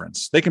the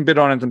difference. They can bid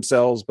on it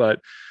themselves,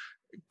 but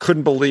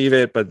couldn't believe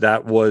it. But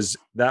that was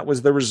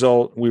the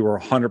result. We were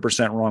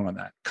 100% wrong on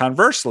that.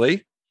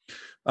 Conversely,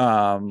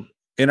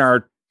 in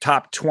our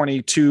top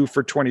 22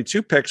 for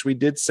 22 picks, we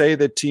did say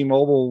that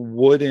T-Mobile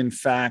would in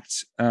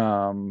fact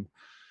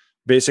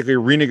basically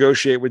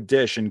renegotiate with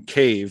Dish and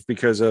cave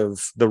because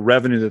of the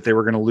revenue that they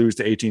were going to lose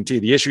to AT&T.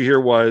 The issue here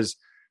was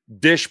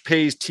Dish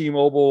pays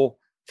T-Mobile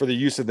for the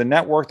use of the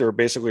network. They were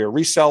basically a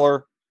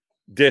reseller.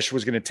 Dish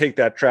was going to take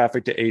that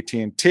traffic to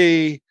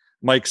AT&T.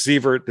 Mike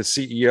Sievert, the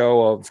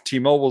CEO of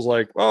T-Mobile, was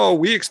like, oh,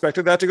 we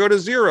expected that to go to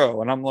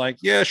zero. And I'm like,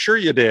 yeah, sure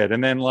you did.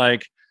 And then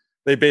like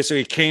they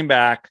basically came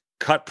back,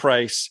 cut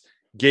price,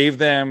 gave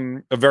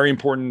them a very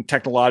important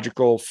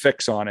technological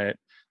fix on it,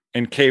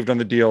 and caved on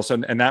the deal.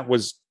 So, and that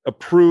was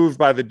approved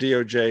by the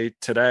DOJ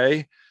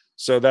today.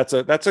 So that's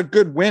a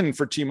good win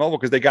for T-Mobile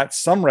because they got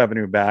some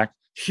revenue back.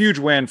 Huge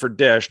win for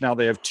Dish. Now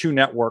they have two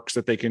networks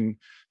that they can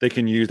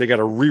use. They got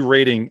a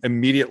re-rating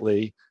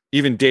immediately,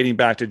 even dating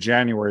back to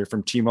January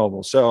from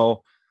T-Mobile.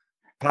 So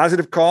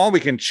positive call. We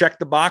can check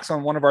the box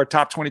on one of our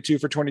top 22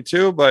 for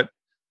 22, but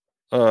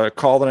a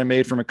call that I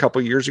made from a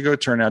couple of years ago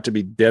turned out to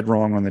be dead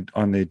wrong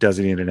on the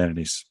designated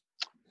entities.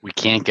 We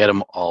can't get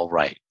them all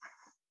right.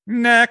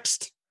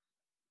 Next.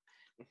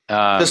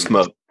 Just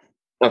smoke.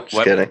 No,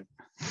 just kidding.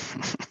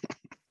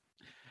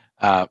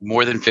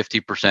 More than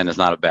 50% is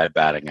not a bad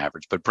batting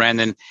average. But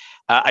Brandon,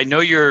 I know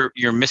you're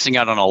missing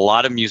out on a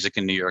lot of music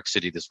in New York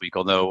City this week.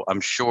 Although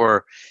I'm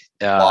sure,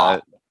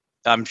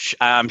 I'm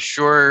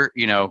sure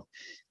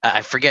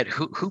I forget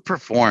who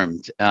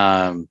performed.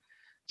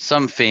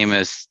 Some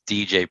famous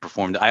DJ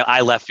performed.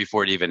 I left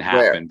before it even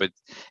happened. But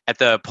at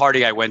the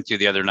party I went to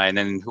the other night, and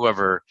then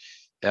whoever.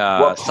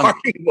 What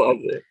party was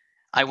it?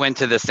 I went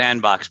to the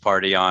Sandbox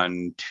party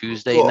on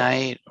Tuesday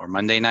night or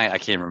Monday night. I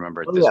can't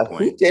remember at this point.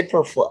 Who did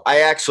perform?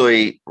 I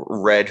actually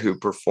read who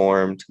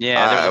performed.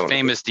 Yeah, there was a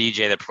famous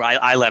DJ that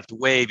I left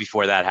way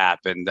before that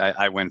happened.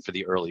 I went for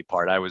the early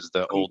part. I was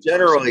the old.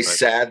 Generally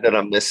sad that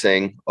I'm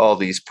missing all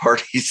these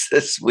parties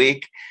this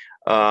week.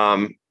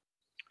 But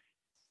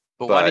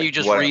why don't you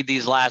just read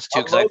these last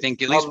two? Because I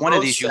think at least one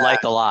of these you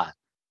liked a lot.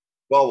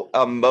 Well,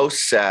 I'm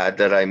most sad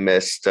that I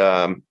missed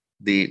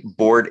the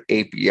Bored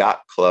Ape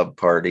Yacht Club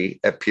party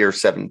at Pier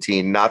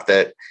 17. Not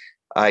that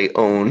I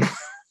own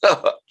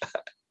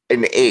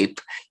an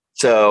ape,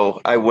 so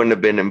I wouldn't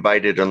have been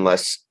invited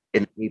unless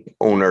an ape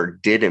owner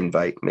did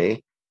invite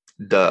me.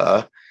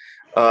 Duh.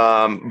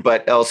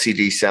 But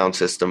LCD Sound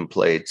System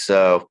played,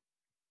 so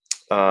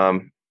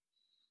good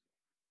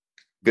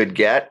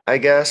get, I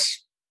guess.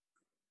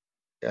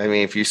 I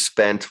mean, if you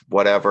spent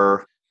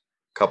whatever,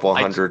 couple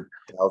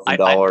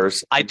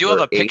 $100,000. I do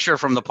have a picture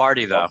from the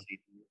party, though.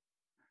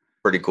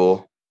 Pretty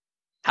cool.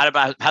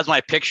 How's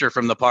my picture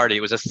from the party?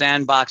 It was a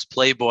Sandbox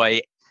Playboy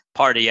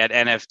party at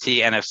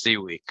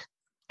NFT Week.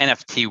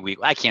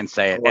 I can't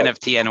say it.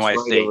 NFT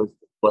NYC.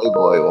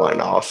 Playboy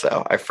one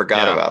also. I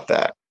forgot about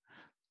that.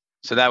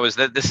 So that was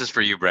this is for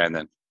you,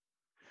 Brandon.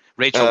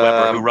 Rachel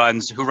Weber,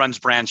 who runs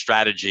brand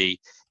strategy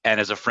and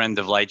is a friend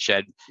of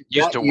Lightshed,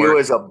 used to work. You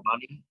as a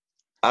bunny?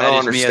 I don't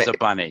understand. Me as a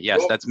bunny.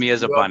 Yes, that's me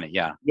as a bunny.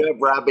 Yeah. You have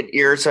rabbit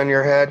ears on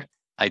your head?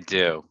 I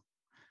do.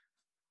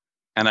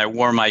 And I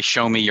wore my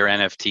Show Me Your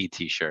NFT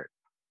t-shirt.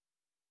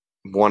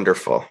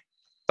 Wonderful.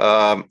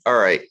 All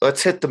right,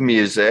 let's hit the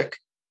music.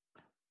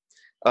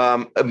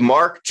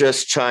 Mark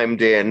just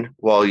chimed in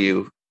while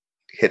you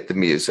hit the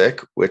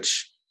music,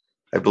 which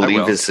I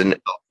believe is an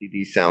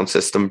LCD Sound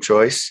System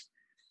choice.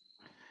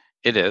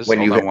 It is.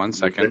 Hold on one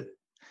second.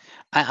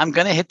 I'm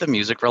going to hit the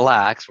music.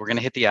 Relax. We're going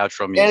to hit the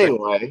outro music.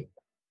 Anyway,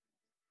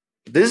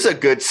 this is a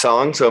good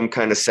song, so I'm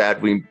kind of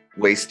sad we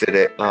wasted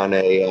it on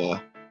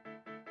an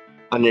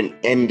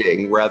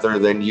ending rather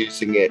than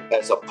using it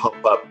as a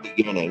pump-up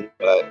beginning.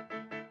 But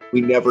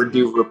we never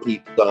do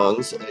repeat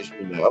songs, as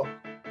you know,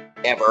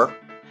 ever.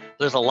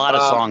 There's a lot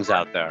of songs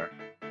out there.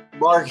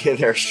 Mark,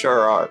 there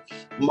sure are.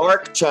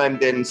 Mark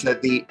chimed in and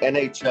said the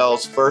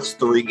NHL's first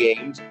 3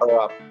 games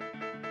are up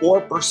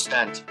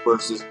 4%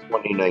 versus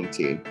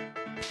 2019.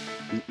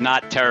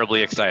 Not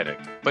terribly exciting,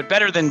 but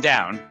better than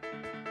down.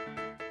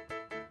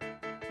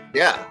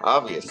 Yeah,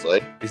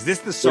 obviously. Is this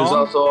the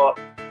song?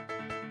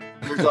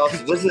 There's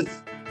also this is.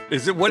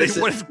 Is it what is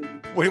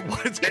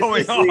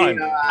going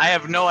on? I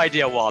have no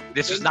idea, Walt.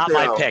 This is not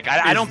my pick.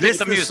 I don't pick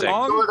the music.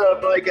 Sort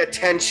of like a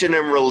tension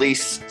and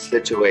release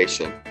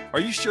situation. Are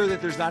you sure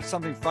that there's not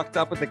something fucked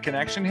up with the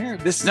connection here?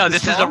 This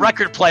is a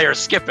record player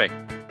skipping.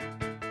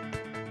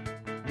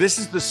 This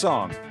is the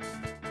song.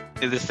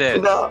 This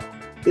is. No,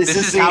 this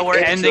is how we're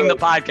ending the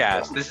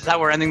podcast. This is how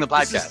we're ending the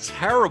podcast. This is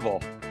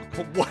terrible.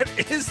 What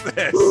is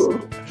this?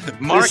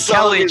 Mark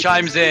Kelly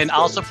chimes in.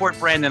 I'll support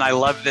Brandon. I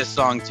love this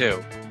song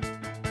too.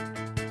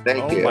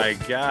 Thank you. Oh my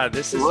God,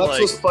 this is let's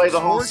just play the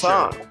whole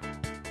song.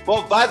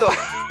 Well, by the way,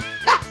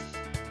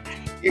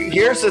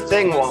 here's the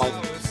thing, Walt.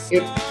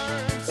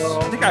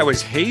 I think I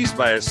was hazed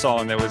by a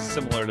song that was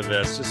similar to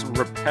this, just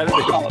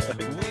repetitive.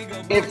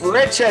 If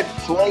Rich had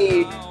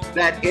played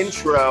that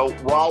intro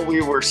while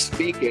we were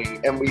speaking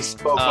and we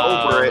spoke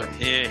over it,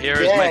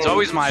 it's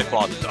always my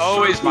fault. It's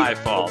always my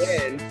fault.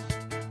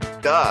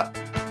 Duh.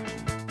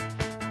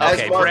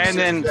 Okay,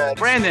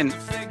 Brandon,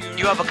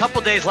 you have a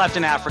couple days left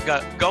in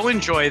Africa. Go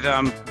enjoy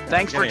them.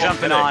 Thanks for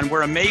jumping on.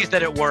 We're amazed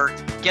that it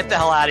worked. Get the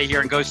hell out of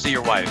here and go see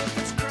your wife.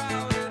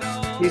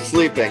 He's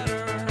sleeping.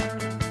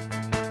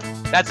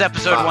 That's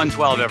episode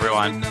 112,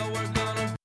 everyone.